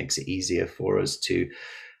 which makes it easier for us to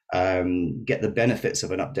get the benefits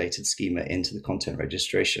of an updated schema into the content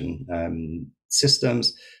registration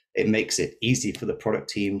systems. It makes it easy for the product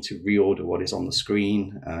team to reorder what is on the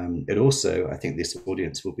screen. It also, I think this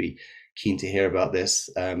audience will be keen to hear about this,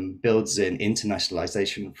 builds in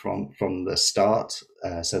internationalization from the start.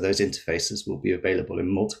 So those interfaces will be available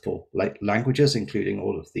in multiple languages, including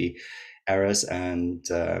all of the errors and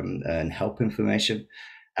help information.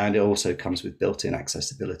 And it also comes with built-in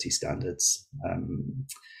accessibility standards.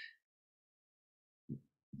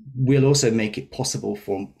 We'll also make it possible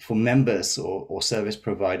for members or service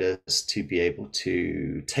providers to be able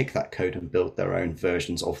to take that code and build their own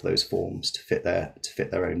versions of those forms to fit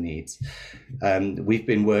their own needs. We've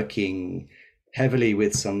been working heavily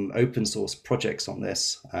with some open source projects on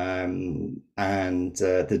this, and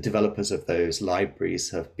the developers of those libraries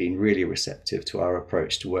have been really receptive to our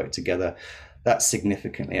approach to work together. That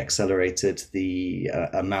significantly accelerated the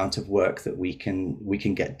amount of work that we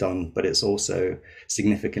can get done, but it's also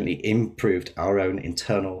significantly improved our own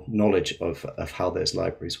internal knowledge of how those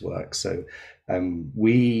libraries work. So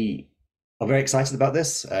we are very excited about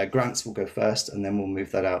this. Grants will go first, and then we'll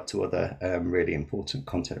move that out to other really important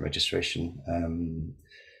content registration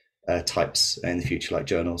types in the future, like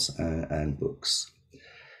journals and books.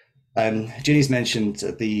 Ginny's mentioned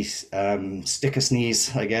the sticker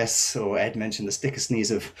sneeze, I guess, or Ed mentioned the sticker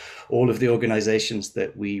sneeze of all of the organizations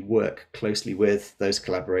that we work closely with. Those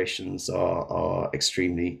collaborations are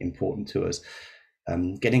extremely important to us.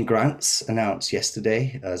 Getting grants announced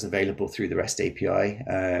yesterday as available through the REST API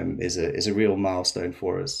is a real milestone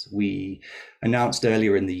for us. We announced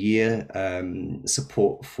earlier in the year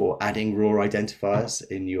support for adding raw identifiers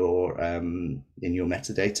in your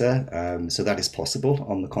metadata. So that is possible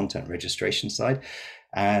on the content registration side.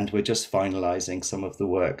 And we're just finalizing some of the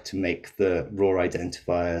work to make the raw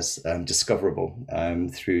identifiers discoverable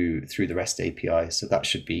through the REST API. So that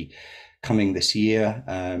should be coming this year,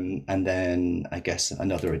 and then I guess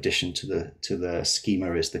another addition to the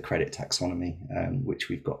schema is the credit taxonomy, which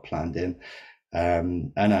we've got planned in.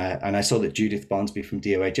 And I saw that Judith Barnsby from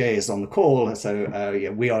DOAJ is on the call, so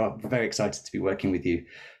yeah, we are very excited to be working with you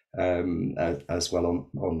as well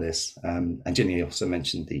on this. And Ginny also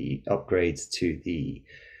mentioned the upgrade to the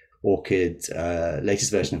ORCID,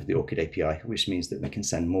 latest version of the ORCID API, which means that we can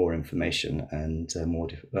send more information and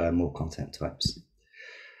more content types.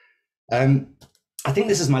 I think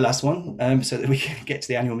this is my last one, so that we can get to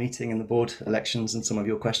the annual meeting and the board elections and some of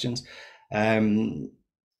your questions. I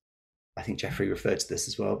think Jeffrey referred to this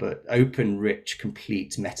as well, but open, rich,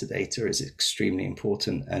 complete metadata is extremely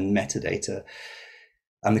important, and metadata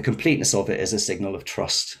and the completeness of it is a signal of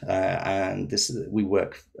trust. And this, we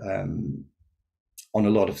work on a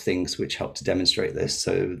lot of things which help to demonstrate this.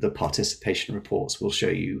 So the participation reports will show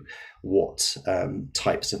you what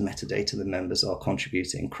types of metadata the members are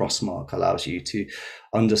contributing. Crossmark allows you to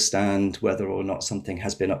understand whether or not something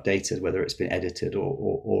has been updated, whether it's been edited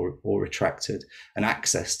or retracted. And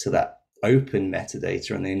access to that open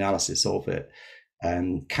metadata and the analysis of it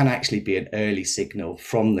can actually be an early signal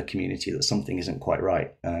from the community that something isn't quite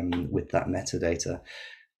right with that metadata.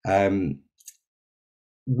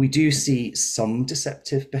 We do see some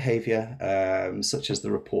deceptive behavior, such as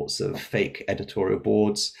the reports of fake editorial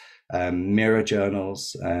boards, mirror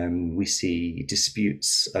journals. We see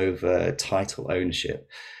disputes over title ownership,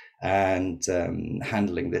 and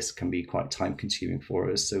handling this can be quite time consuming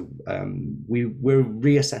for us. So we're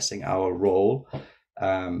reassessing our role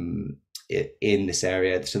in this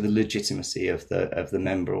area, so the legitimacy of the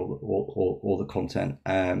member or the content,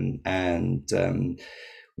 and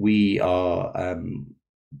we are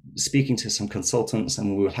speaking to some consultants,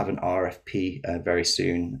 and we will have an RFP very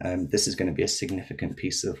soon. This is going to be a significant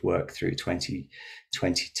piece of work through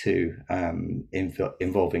 2022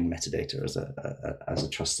 involving metadata as a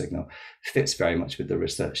trust signal. Fits very much with the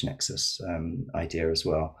Research Nexus idea as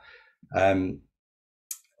well.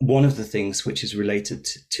 One of the things which is related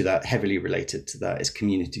to that, heavily related to that, is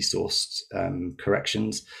community sourced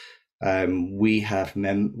corrections. We have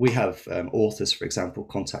authors, for example,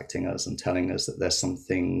 contacting us and telling us that there's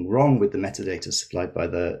something wrong with the metadata supplied by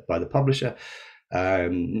the publisher.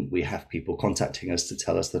 We have people contacting us to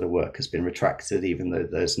tell us that a work has been retracted, even though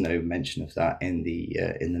there's no mention of that in the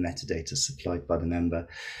metadata supplied by the member.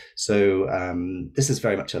 So this is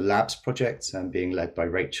very much a labs project being led by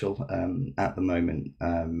Rachel at the moment,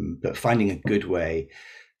 but finding a good way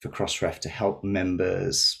for Crossref to help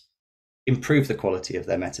members improve the quality of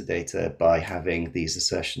their metadata by having these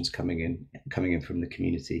assertions coming in from the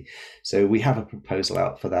community. So we have a proposal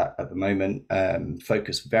out for that at the moment,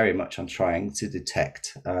 focused very much on trying to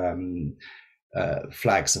detect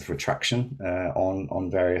flags of retraction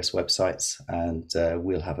on various websites, and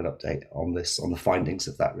we'll have an update on this, on the findings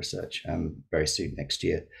of that research very soon next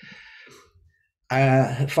year.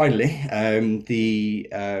 Finally,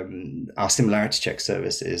 our similarity check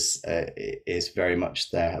service is very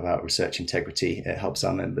much there about research integrity. It helps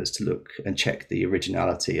our members to look and check the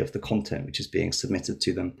originality of the content which is being submitted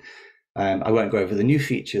to them. I won't go over the new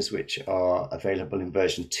features which are available in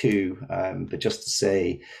version 2, but just to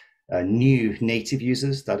say, new native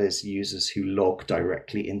users, that is users who log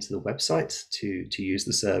directly into the website to use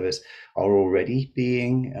the service, are already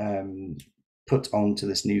being put onto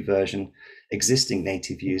this new version. Existing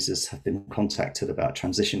native users have been contacted about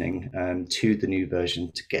transitioning to the new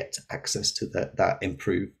version to get access to that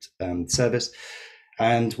improved service.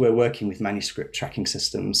 And we're working with manuscript tracking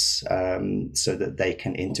systems so that they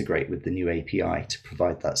can integrate with the new API to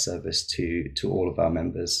provide that service to all of our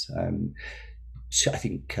members. I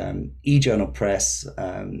think eJournal Press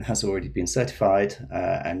has already been certified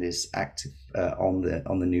and is active on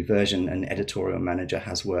the new version, and Editorial Manager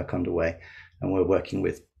has work underway, and we're working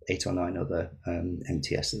with 8 or 9 other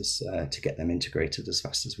MTSs to get them integrated as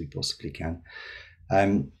fast as we possibly can.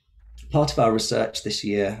 Part of our research this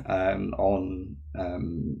year on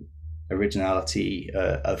originality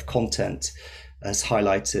of content has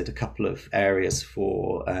highlighted a couple of areas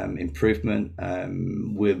for improvement.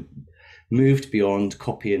 We're moved beyond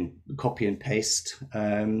copy and paste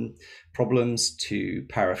problems to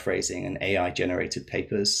paraphrasing and AI generated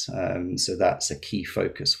papers. So that's a key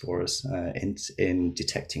focus for us in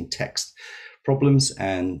detecting text problems.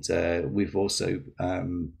 And we've also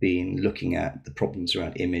been looking at the problems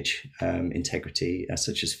around image integrity,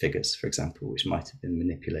 such as figures, for example, which might have been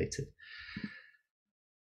manipulated.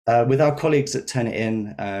 With our colleagues at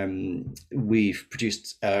Turnitin, we've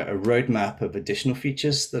produced a roadmap of additional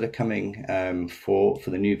features that are coming for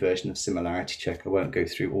the new version of Similarity Check. I won't go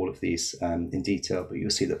through all of these in detail, but you'll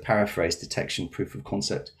see that paraphrase detection proof of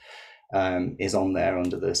concept is on there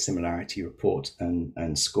under the similarity report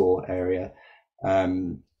and score area,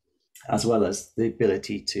 as well as the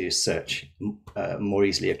ability to search more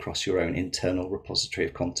easily across your own internal repository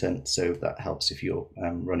of content. So that helps if you're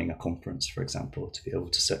running a conference, for example, to be able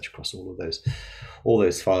to search across all those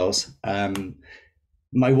files.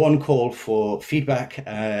 My one call for feedback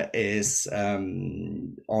is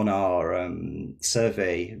on our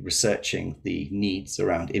survey researching the needs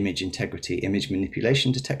around image integrity, image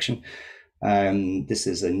manipulation detection. This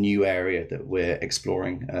is a new area that we're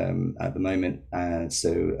exploring at the moment.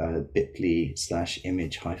 So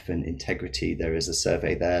bit.ly/image-integrity, there is a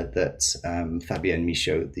survey there that Fabienne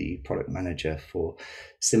Michaud, the product manager for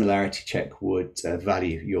Similarity Check, would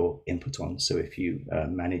value your input on. So if you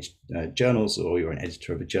manage journals, or you're an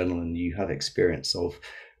editor of a journal and you have experience of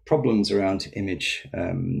problems around image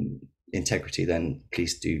integrity, then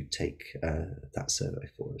please do take that survey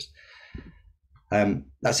for us.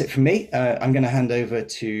 That's it from me. I'm going to hand over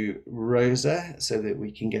to Rosa so that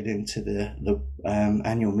we can get into the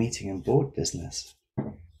annual meeting and board business.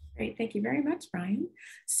 Great, thank you very much, Brian.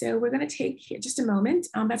 So we're going to take just a moment.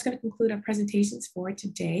 That's going to conclude our presentations for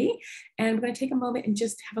today. And we're going to take a moment and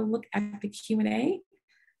just have a look at the Q&A.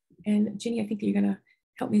 And Ginny, I think you're going to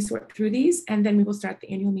help me sort through these, and then we will start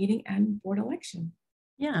the annual meeting and board election.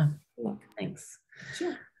 Yeah, look. Thanks.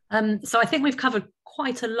 Sure. So I think we've covered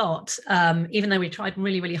quite a lot, even though we tried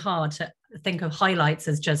really, really hard to think of highlights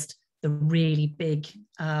as just the really big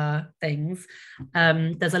things.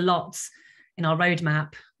 There's a lot in our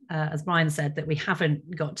roadmap, as Brian said, that we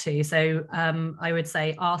haven't got to. So I would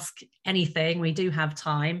say ask anything. We do have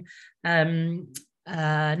time. Not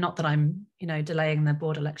that I'm, delaying the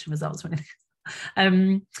board election results or anything.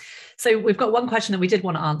 So we've got one question that we did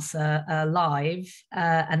want to answer live,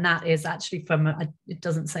 and that is actually from, it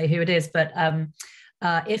doesn't say who it is, but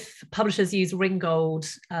if publishers use Ringgold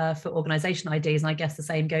for organization IDs, and I guess the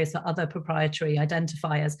same goes for other proprietary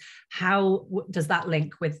identifiers, how does that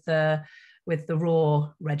link with the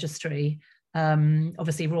RAW registry?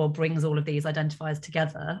 Obviously RAW brings all of these identifiers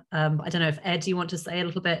together. I don't know if Ed, you want to say a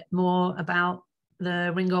little bit more about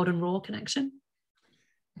the Ringgold and RAW connection?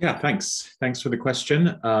 Yeah, thanks. Thanks for the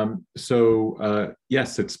question.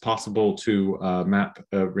 Yes, it's possible to map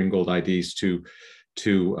Ringgold IDs to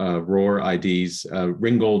ROR IDs.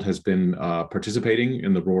 Ringgold has been participating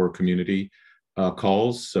in the ROR community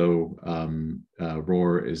calls. So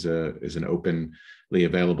ROR is an openly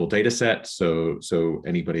available data set. So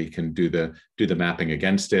anybody can do the mapping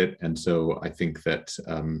against it. And so I think that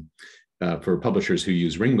for publishers who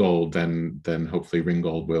use Ringgold, then hopefully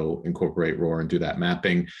Ringgold will incorporate ROR and do that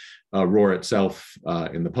mapping. ROR itself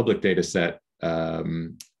in the public data set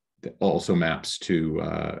also maps to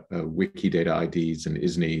Wikidata IDs and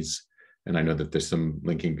ISNIs. And I know that there's some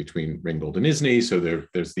linking between Ringgold and ISNI. So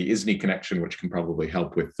there's the ISNI connection, which can probably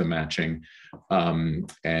help with the matching. There's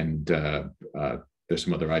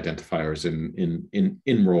some other identifiers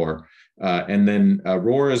in ROR. And then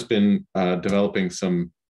ROR has been developing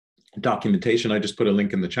some documentation. I just put a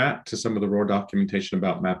link in the chat to some of the ROR documentation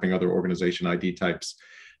about mapping other organization ID types.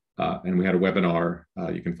 And we had a webinar.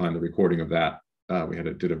 You can find the recording of that. We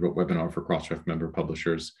did a webinar for Crossref member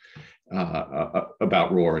publishers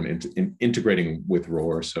about ROR and integrating with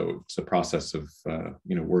ROR. So it's a process of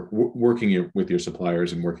working with your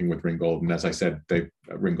suppliers and working with Ringgold. And as I said,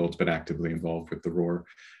 Ringgold's been actively involved with the ROR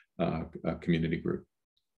community group.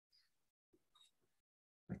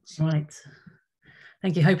 Thanks. Right.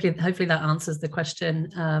 Thank you. Hopefully that answers the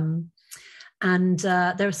question. And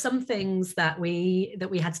there are some things that we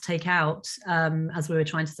had to take out as we were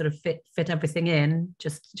trying to sort of fit everything in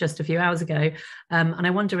just a few hours ago. And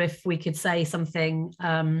I wonder if we could say something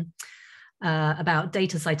about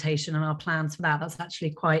data citation and our plans for that. That's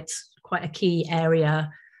actually quite a key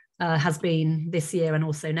area, has been this year and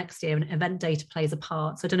also next year, and event data plays a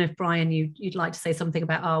part. So I don't know if, Brian, you'd like to say something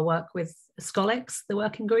about our work with Scholix, the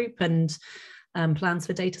working group, and plans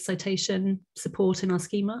for data citation support in our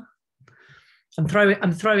schema. I'm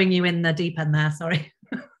throwing you in the deep end there. Sorry.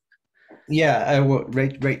 Yeah, well,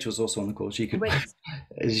 Rachel's also on the call. She could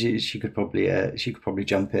probably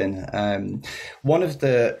jump in. One of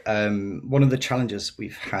the challenges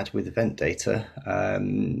we've had with event data.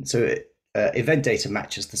 Event data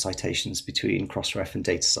matches the citations between Crossref and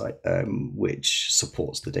DataCite, which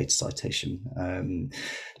supports the data citation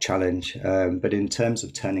challenge. But in terms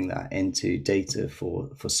of turning that into data for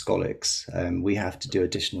Scholix, we have to do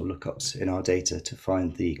additional lookups in our data to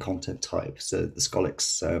find the content type. So the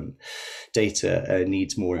Scholix data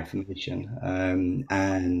needs more information,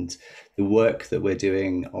 and the work that we're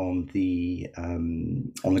doing on the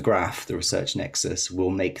graph, the Research Nexus,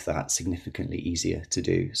 will make that significantly easier to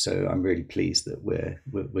do. So I'm really pleased that we're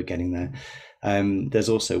getting there. There's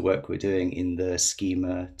also work we're doing in the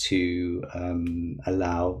schema to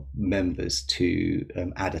allow members to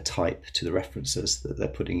add a type to the references that they're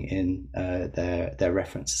putting in their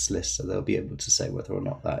references list, so they'll be able to say whether or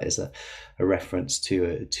not that is a reference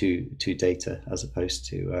to data, as opposed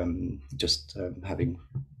to just having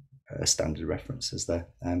standard references there.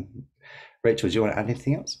 Rachel, do you want to add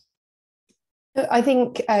anything else? I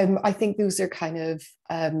think those are kind of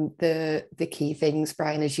the key things,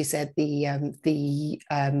 Brian. As you said, the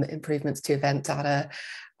improvements to event data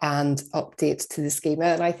and updates to the schema.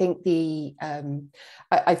 And I think the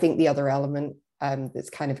other element that's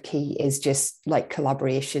kind of key is just like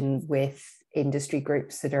collaboration with industry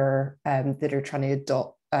groups that are trying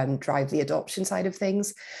to drive the adoption side of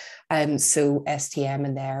things. So STM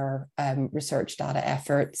and their research data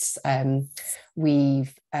efforts.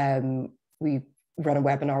 We've run a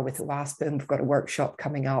webinar with OWASP, and we've got a workshop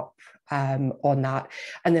coming up on that.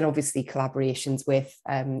 And then obviously collaborations with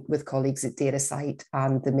colleagues at DataCite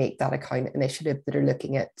and the Make That Count initiative that are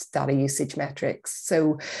looking at data usage metrics.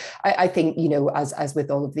 So I think, as with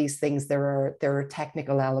all of these things, there are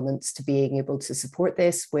technical elements to being able to support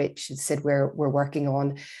this, which as I said, we're working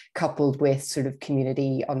on, coupled with sort of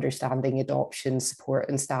community understanding, adoption, support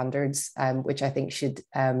and standards, which I think should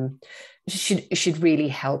really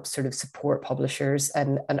help sort of support publishers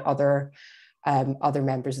and other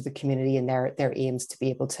members of the community in their aims to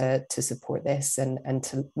be able to support this and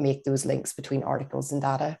to make those links between articles and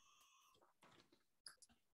data.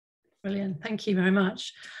 Brilliant, thank you very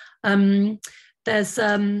much. There's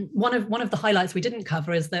one of the highlights we didn't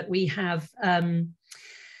cover is that we have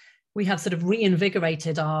sort of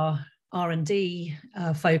reinvigorated our R&D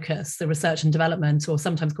focus, the research and development, or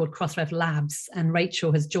sometimes called Crossref Labs, and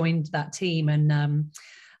Rachel has joined that team. And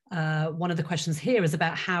one of the questions here is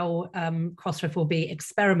about how Crossref will be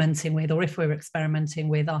experimenting with, or if we're experimenting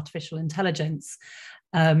with, artificial intelligence.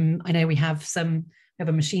 I know we have a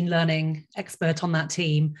machine learning expert on that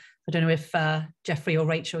team. I don't know if Jeffrey or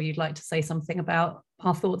Rachel, you'd like to say something about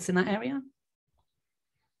our thoughts in that area?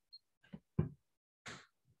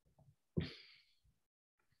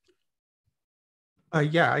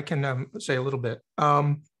 Yeah, I can say a little bit.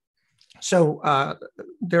 So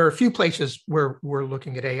there are a few places where we're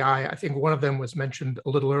looking at AI. I think one of them was mentioned a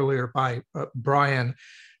little earlier by Brian,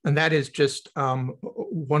 and that is just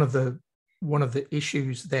one of the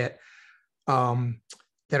issues that our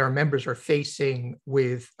members are facing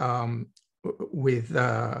with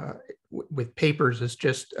with papers is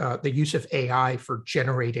just the use of AI for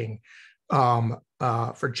generating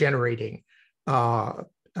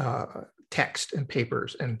text and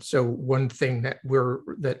papers. And so one thing that we're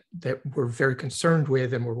very concerned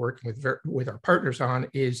with, and we're working with our partners on,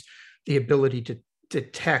 is the ability to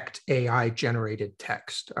detect AI generated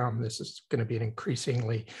text. This is going to be an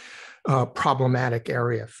increasingly problematic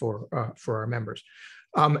area for our members.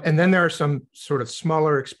 And then there are some sort of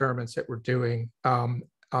smaller experiments that we're doing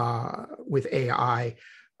with AI.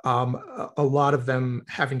 A lot of them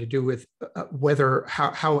having to do with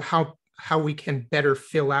how we can better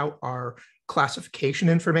fill out our classification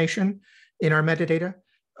information in our metadata.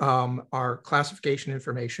 Our classification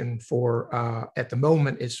information for at the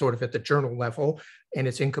moment is sort of at the journal level, and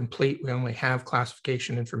it's incomplete. We only have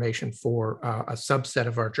classification information for a subset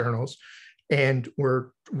of our journals. And we're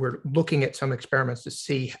looking at some experiments to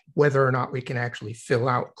see whether or not we can actually fill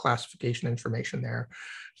out classification information there.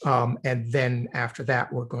 And then after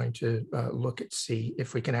that, we're going to look at see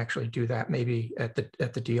if we can actually do that maybe at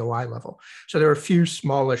the DOI level. So there are a few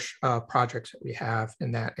smallish projects that we have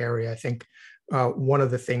in that area. I think one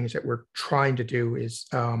of the things that we're trying to do is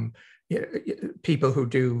people who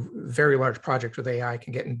do very large projects with AI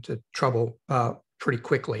can get into trouble pretty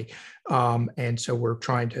quickly. And so we're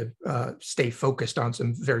trying to stay focused on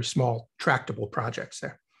some very small tractable projects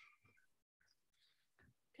there.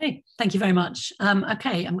 Okay, thank you very much.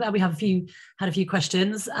 Okay, I'm glad we have had a few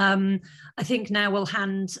questions. I think now we'll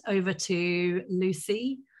hand over to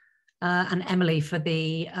Lucy and Emily for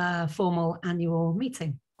the formal annual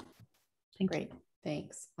meeting. Great,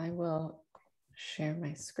 thanks. I will share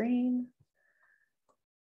my screen.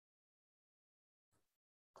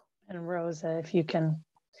 And Rosa, if you can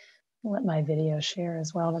let my video share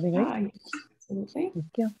as well, that'd be great. Absolutely. Thank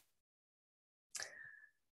you.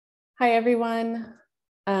 Hi, everyone.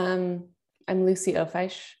 I'm Lucy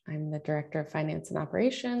Ofeisch. I'm the Director of Finance and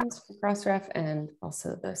Operations for Crossref and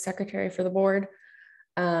also the Secretary for the board.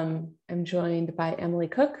 I'm joined by Emily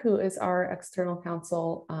Cook, who is our external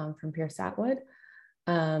counsel from Pierce Atwood.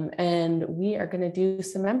 And we are going to do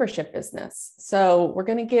some membership business. So we're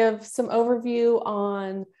going to give some overview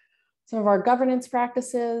on some of our governance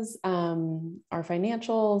practices, our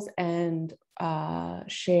financials, and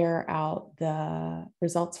share out the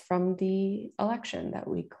results from the election that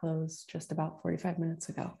we closed just about 45 minutes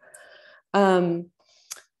ago.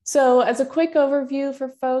 So as a quick overview for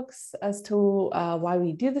folks as to why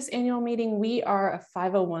we do this annual meeting, we are a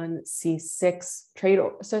 501c6 trade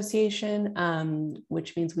association,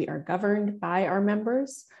 which means we are governed by our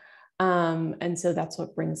members. And so that's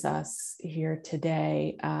what brings us here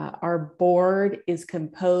today. Our board is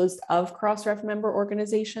composed of Crossref member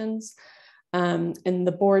organizations, and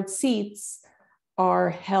the board seats are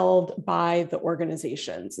held by the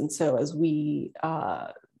organizations. And so as we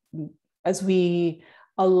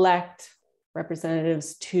elect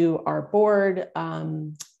representatives to our board,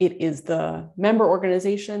 it is the member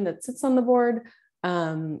organization that sits on the board,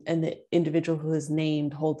 and the individual who is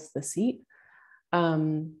named holds the seat.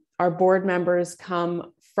 Our board members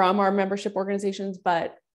come from our membership organizations,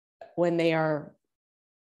 but when they are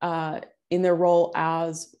in their role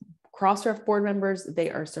as Crossref board members,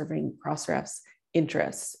 they are serving Crossref's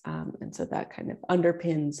interests. And so that kind of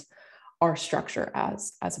underpins our structure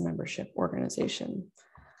as a membership organization.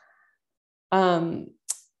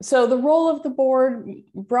 So the role of the board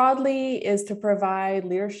broadly is to provide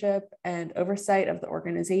leadership and oversight of the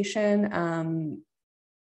organization.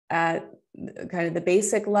 At kind of the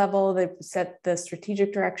basic level, they set the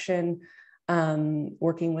strategic direction,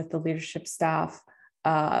 working with the leadership staff,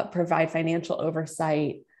 provide financial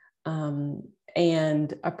oversight,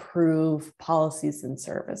 and approve policies and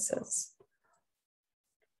services.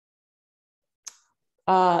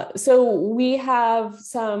 So we have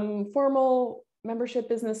some formal membership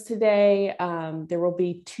business today. There will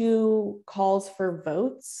be 2 calls for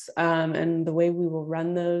votes, and the way we will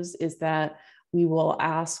run those is that we will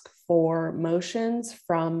ask for motions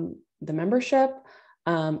from the membership.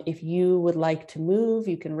 If you would like to move,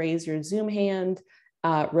 you can raise your Zoom hand.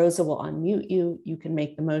 Rosa will unmute you. You can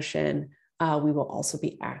make the motion. We will also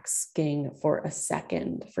be asking for a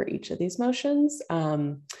second for each of these motions.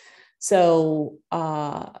 So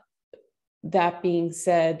that being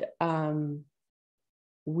said,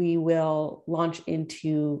 we will launch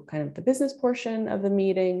into kind of the business portion of the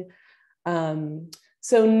meeting.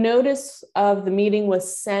 So notice of the meeting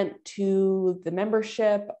was sent to the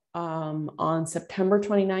membership on September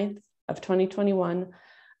 29th of 2021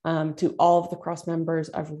 to all of the cross members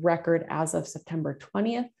of record as of September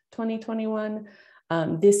 20th, 2021.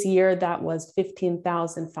 This year, that was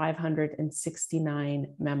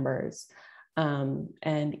 15,569 members.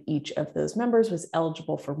 And each of those members was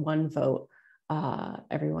eligible for 1 vote.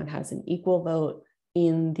 Everyone has an equal vote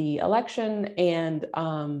in the election, and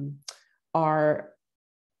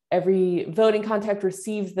every voting contact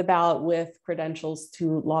receives the ballot with credentials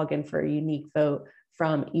to log in for a unique vote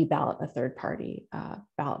from eBallot, a third-party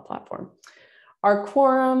ballot platform. Our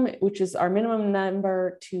quorum, which is our minimum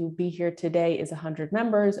number to be here today, is 100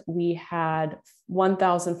 members. We had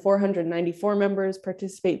 1,494 members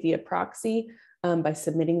participate via proxy by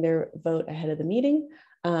submitting their vote ahead of the meeting.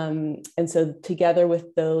 And so together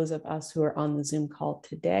with those of us who are on the Zoom call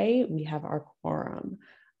today, we have our quorum.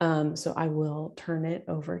 So I will turn it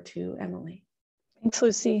over to Emily. Thanks,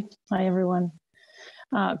 Lucy. Hi, everyone.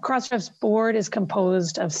 Crossref's board is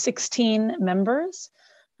composed of 16 members.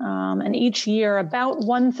 And each year, about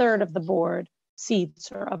 1/3 of the board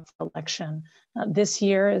seats are up for election. This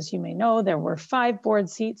year, as you may know, there were 5 board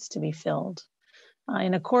seats to be filled.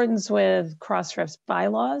 In accordance with Crossref's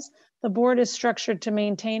bylaws, the board is structured to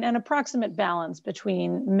maintain an approximate balance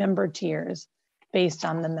between member tiers based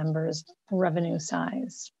on the members' revenue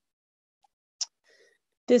size.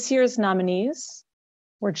 This year's nominees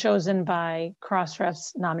were chosen by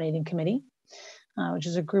Crossref's nominating committee, which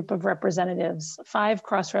is a group of representatives, 5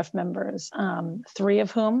 Crossref members, 3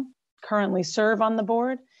 of whom currently serve on the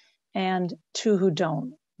board and 2 who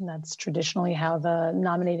don't. And that's traditionally how the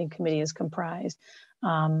nominating committee is comprised.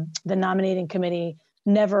 The nominating committee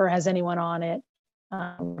never has anyone on it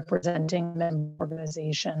representing a member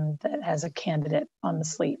organization that has a candidate on the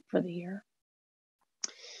slate for the year.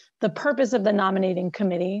 The purpose of the nominating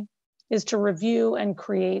committee is to review and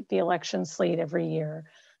create the election slate every year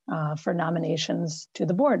for nominations to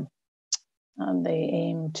the board. They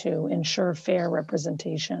aim to ensure fair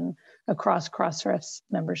representation across Crossref's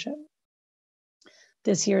membership.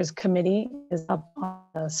 This year's committee is up on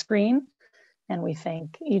the screen, and we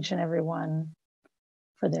thank each and every one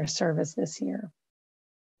for their service this year.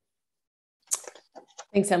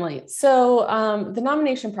 Thanks, Emily. So the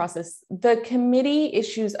nomination process, the committee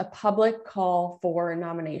issues a public call for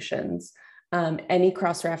nominations. Any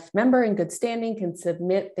Crossref member in good standing can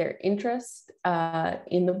submit their interest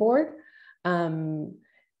in the board.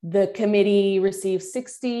 The committee received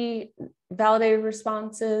 60 validated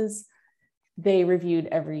responses. They reviewed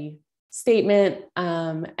every statement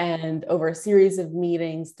and over a series of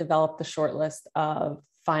meetings developed the short list of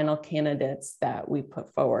final candidates that we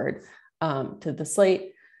put forward to the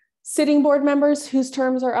slate. Sitting board members whose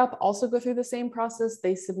terms are up also go through the same process.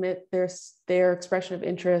 They submit their expression of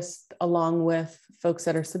interest along with folks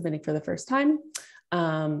that are submitting for the first time.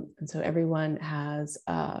 And so everyone has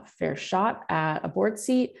a fair shot at a board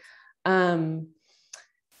seat. And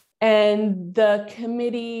the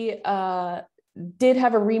committee did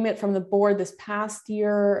have a remit from the board this past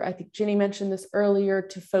year. I think Ginny mentioned this earlier,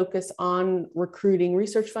 to focus on recruiting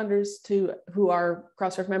research funders who are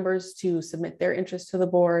Crossref members to submit their interest to the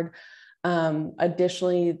board.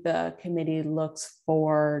 Additionally, the committee looks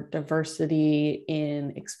for diversity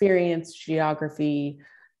in experience, geography,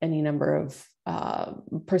 any number of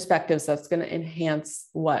perspectives that's going to enhance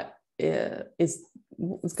what is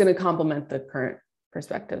going to complement the current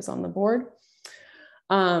perspectives on the board.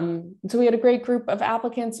 So we had a great group of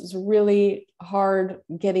applicants. It was really hard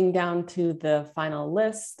getting down to the final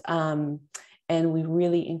list. And we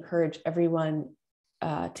really encourage everyone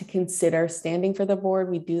to consider standing for the board.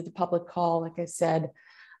 We do the public call, like I said,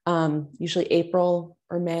 usually April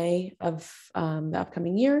or May of the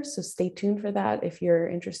upcoming year. So stay tuned for that if you're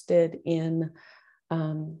interested in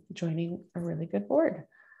joining a really good board.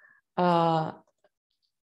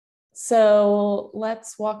 So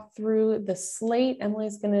let's walk through the slate.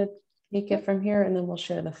 Emily's going to take it from here, and then we'll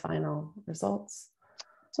share the final results.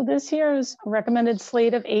 So this year's recommended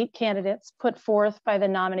slate of 8 candidates put forth by the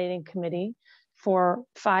nominating committee for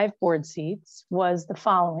 5 board seats was the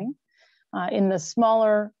following. In the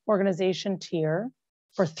smaller organization tier,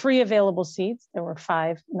 for 3 available seats, there were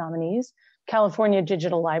 5 nominees: California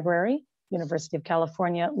Digital Library, University of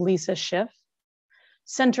California, Lisa Schiff;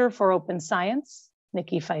 Center for Open Science,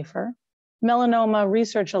 Nikki Pfeiffer; Melanoma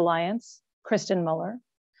Research Alliance, Kristen Muller;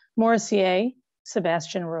 Morressier,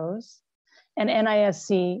 Sebastian Rose; and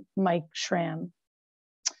NISC, Mike Schramm.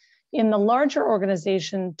 In the larger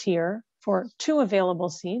organization tier, for 2 available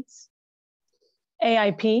seats,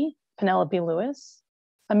 AIP, Penelope Lewis;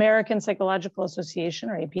 American Psychological Association,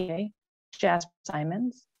 or APA, Jasper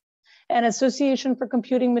Simons; and Association for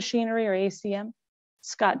Computing Machinery, or ACM,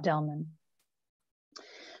 Scott Delman.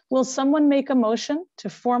 Will someone make a motion to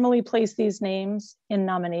formally place these names in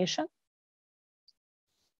nomination?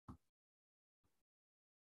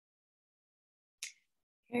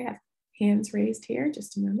 Okay, I have hands raised here,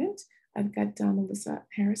 just a moment. I've got Melissa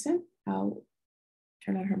Harrison. I'll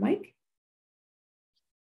turn on her mic.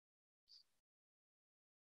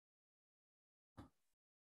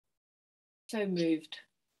 So moved.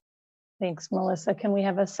 Thanks, Melissa. Can we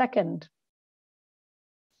have a second?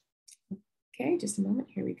 Okay, just a moment.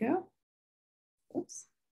 Here we go. Oops.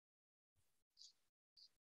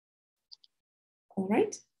 All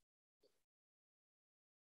right.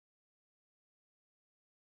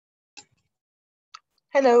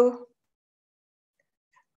 Hello.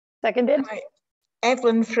 Seconded. Hi.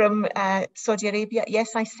 Evelyn from Saudi Arabia.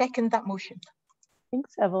 Yes, I second that motion.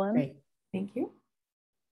 Thanks, Evelyn. Great. Thank you.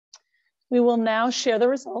 We will now share the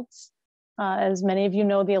results. As many of you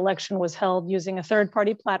know, the election was held using a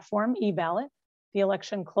third-party platform, eBallot. The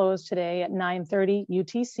election closed today at 9:30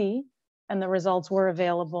 UTC, and the results were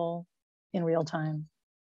available in real time.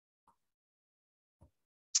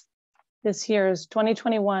 This year's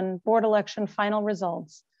 2021 board election final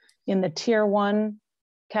results in the Tier 1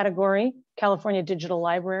 category, California Digital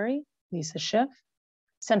Library, Lisa Schiff,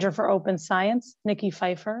 Center for Open Science, Nikki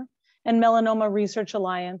Pfeiffer, and Melanoma Research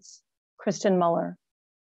Alliance, Kristen Muller.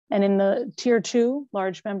 And in the Tier 2,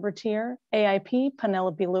 large member tier, AIP,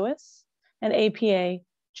 Penelope Lewis, and APA,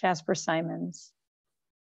 Jasper Simons.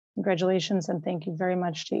 Congratulations and thank you very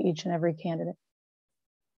much to each and every candidate.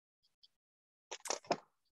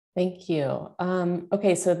 Thank you.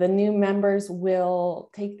 Okay, so the new members will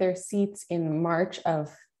take their seats in March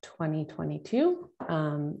of 2022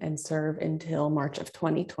 and serve until March of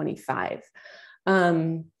 2025.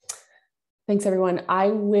 Thanks, everyone. I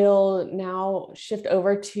will now shift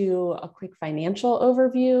over to a quick financial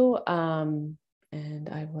overview, and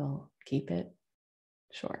I will keep it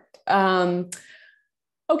short.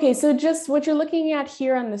 Okay, so just what you're looking at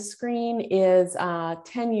here on the screen is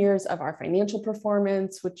 10 years of our financial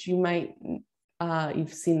performance, which you might,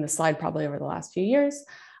 you've seen the slide probably over the last few years.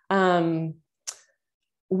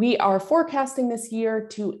 We are forecasting this year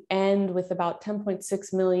to end with about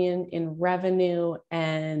 10.6 million in revenue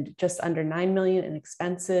and just under 9 million in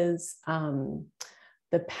expenses.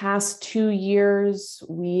 The past 2 years,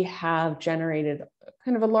 we have generated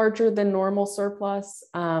kind of a larger than normal surplus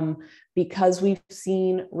because we've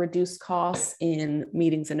seen reduced costs in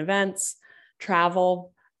meetings and events,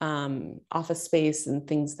 travel, office space, and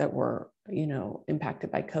things that were, impacted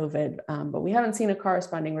by COVID. But we haven't seen a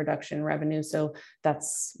corresponding reduction in revenue. So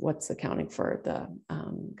that's what's accounting for the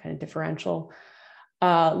kind of differential.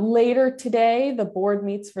 Later today, the board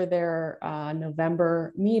meets for their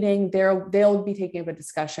November meeting. They'll be taking up a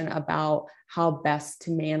discussion about how best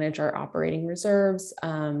to manage our operating reserves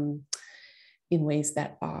in ways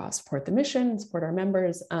that support the mission, support our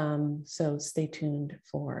members. So stay tuned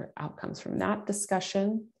for outcomes from that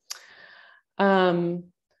discussion.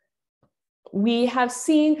 We have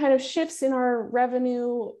seen kind of shifts in our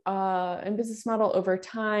revenue and business model over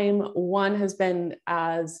time. One has been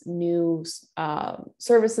as new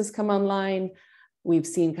services come online, we've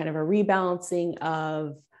seen kind of a rebalancing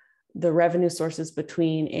of the revenue sources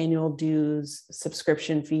between annual dues,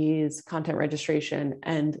 subscription fees, content registration,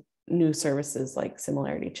 and new services like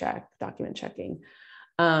similarity check, document checking.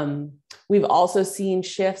 We've also seen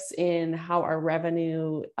shifts in how our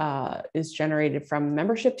revenue is generated from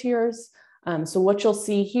membership tiers. So what you'll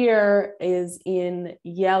see here is in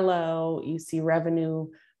yellow, you see revenue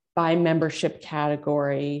by membership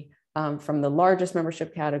category, from the largest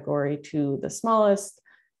membership category to the smallest.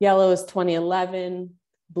 Yellow is 2011,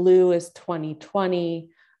 blue is 2020.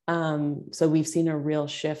 So we've seen a real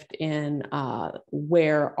shift in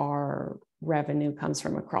where our revenue comes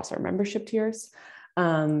from across our membership tiers.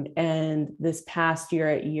 And this past year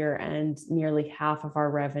at year end, nearly half of our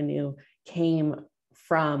revenue came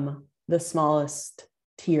from the smallest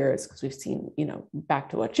tiers, because we've seen, back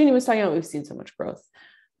to what Ginny was talking about, we've seen so much growth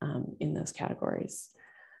in those categories.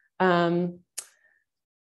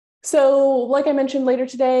 So like I mentioned, later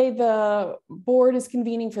today, the board is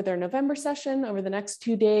convening for their November session. Over the next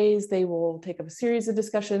 2 days, they will take up a series of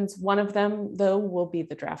discussions. One of them, though, will be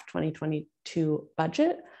the draft 2022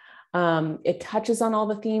 budget. It touches on all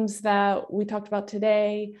the themes that we talked about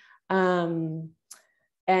today, and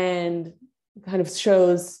kind of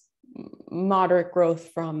shows moderate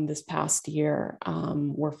growth from this past year.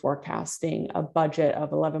 We're forecasting a budget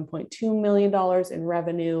of $11.2 million in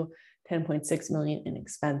revenue, 10.6 million in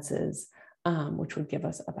expenses, which would give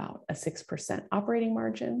us about a 6% operating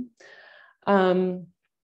margin. And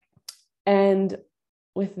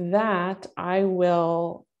with that, I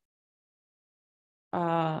will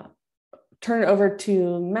turn it over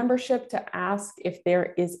to membership to ask if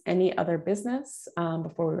there is any other business.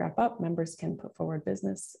 Before we wrap up, members can put forward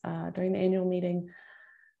business during the annual meeting.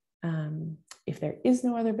 If there is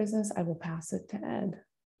no other business, I will pass it to Ed.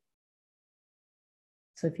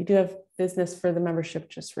 So if you do have business for the membership,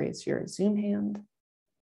 just raise your Zoom hand.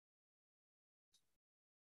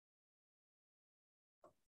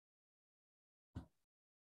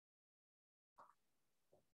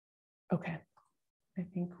 Okay, I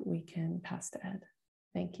think we can pass to Ed.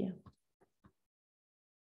 Thank you.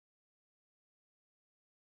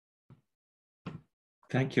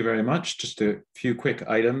 Thank you very much. Just a few quick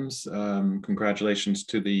items. Congratulations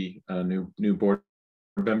to the new board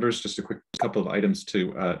members. Just a quick couple of items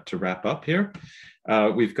to wrap up here.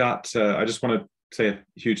 We've got, I just want to say a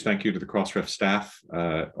huge thank you to the Crossref staff,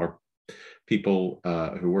 our people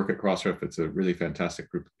who work at Crossref. It's a really fantastic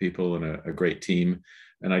group of people and a great team.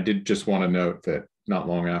 And I did just want to note that not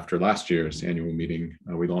long after last year's annual meeting,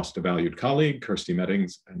 we lost a valued colleague, Kirsty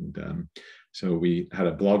Meddings. And so we had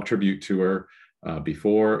a blog tribute to her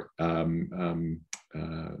before at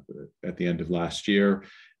the end of last year,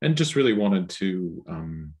 and just really wanted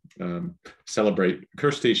to celebrate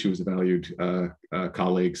Kirsty. She was a valued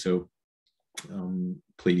colleague, so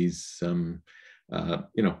please you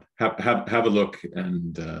know, have a look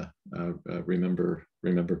and remember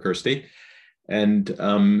Kirsty.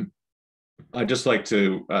 And I'd just like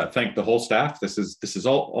to thank the whole staff. This is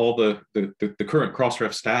all the current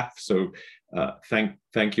Crossref staff. So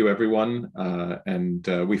thank you, everyone. And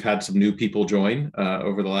we've had some new people join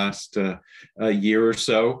over the last year or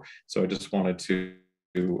so. So I just wanted to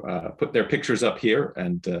put their pictures up here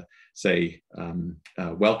and say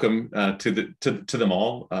welcome to them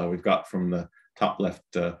all. We've got from the top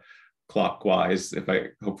left clockwise, if I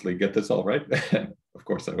hopefully get this all right. Of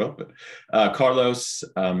course I will, but Carlos,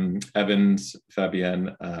 Evans,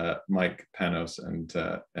 Fabienne, Mike, Panos,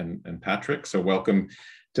 and Patrick. So welcome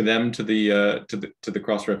to them, to the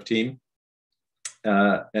Crossref team.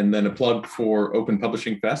 And then a plug for Open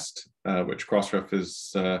Publishing Fest, which Crossref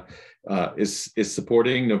is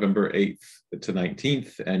supporting November 8th to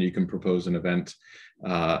 19th, and you can propose an event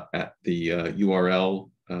at the URL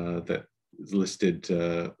that is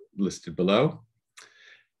listed below.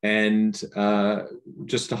 And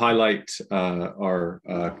just to highlight our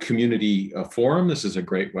community forum, this is a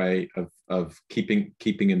great way of keeping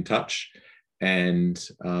in touch and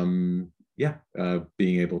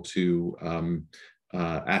being able to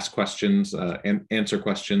ask questions and answer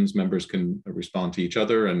questions. Members can respond to each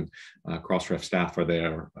other, and Crossref staff are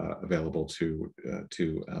there available to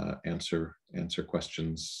answer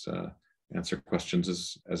questions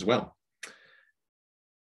as well.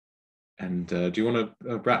 And do you want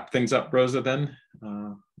to wrap things up, Rosa, then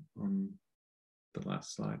on the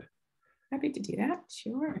last slide? Happy to do that.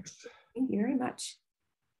 Sure. Thanks. Thank you very much.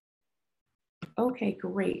 Okay,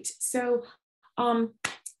 great. So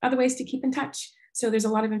other ways to keep in touch. So there's a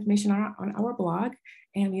lot of information on our blog,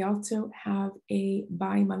 and we also have a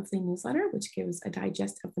bi-monthly newsletter, which gives a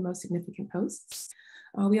digest of the most significant posts.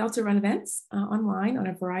 We also run events online on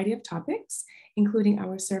a variety of topics, including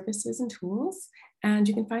our services and tools. And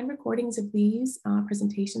you can find recordings of these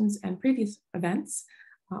presentations and previous events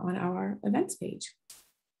on our events page.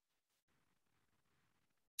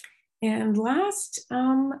 And last,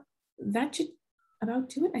 that should about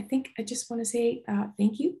do it. I think I just want to say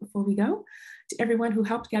thank you before we go to everyone who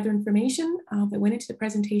helped gather information that went into the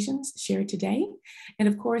presentations shared today. And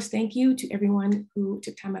of course, thank you to everyone who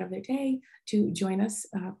took time out of their day to join us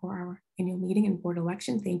for our annual meeting and board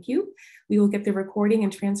election. Thank you. We will get the recording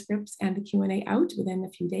and transcripts and the Q&A out within a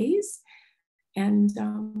few days. And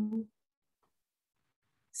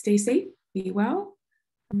stay safe, be well.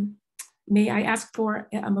 May I ask for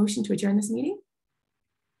a motion to adjourn this meeting?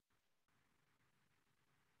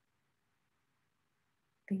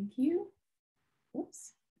 Thank you.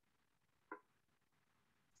 Oops.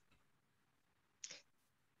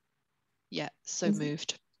 Yeah, so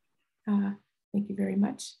moved. Thank you very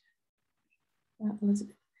much,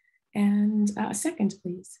 Elizabeth. And a second,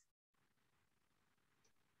 please.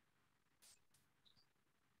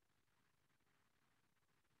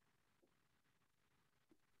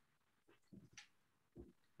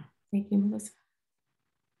 Thank you, Melissa.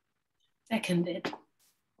 Seconded.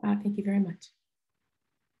 Thank you very much.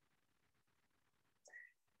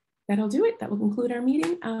 That'll do it. That will conclude our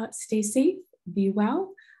meeting. Stay safe, be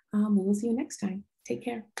well. We will see you next time. Take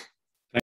care.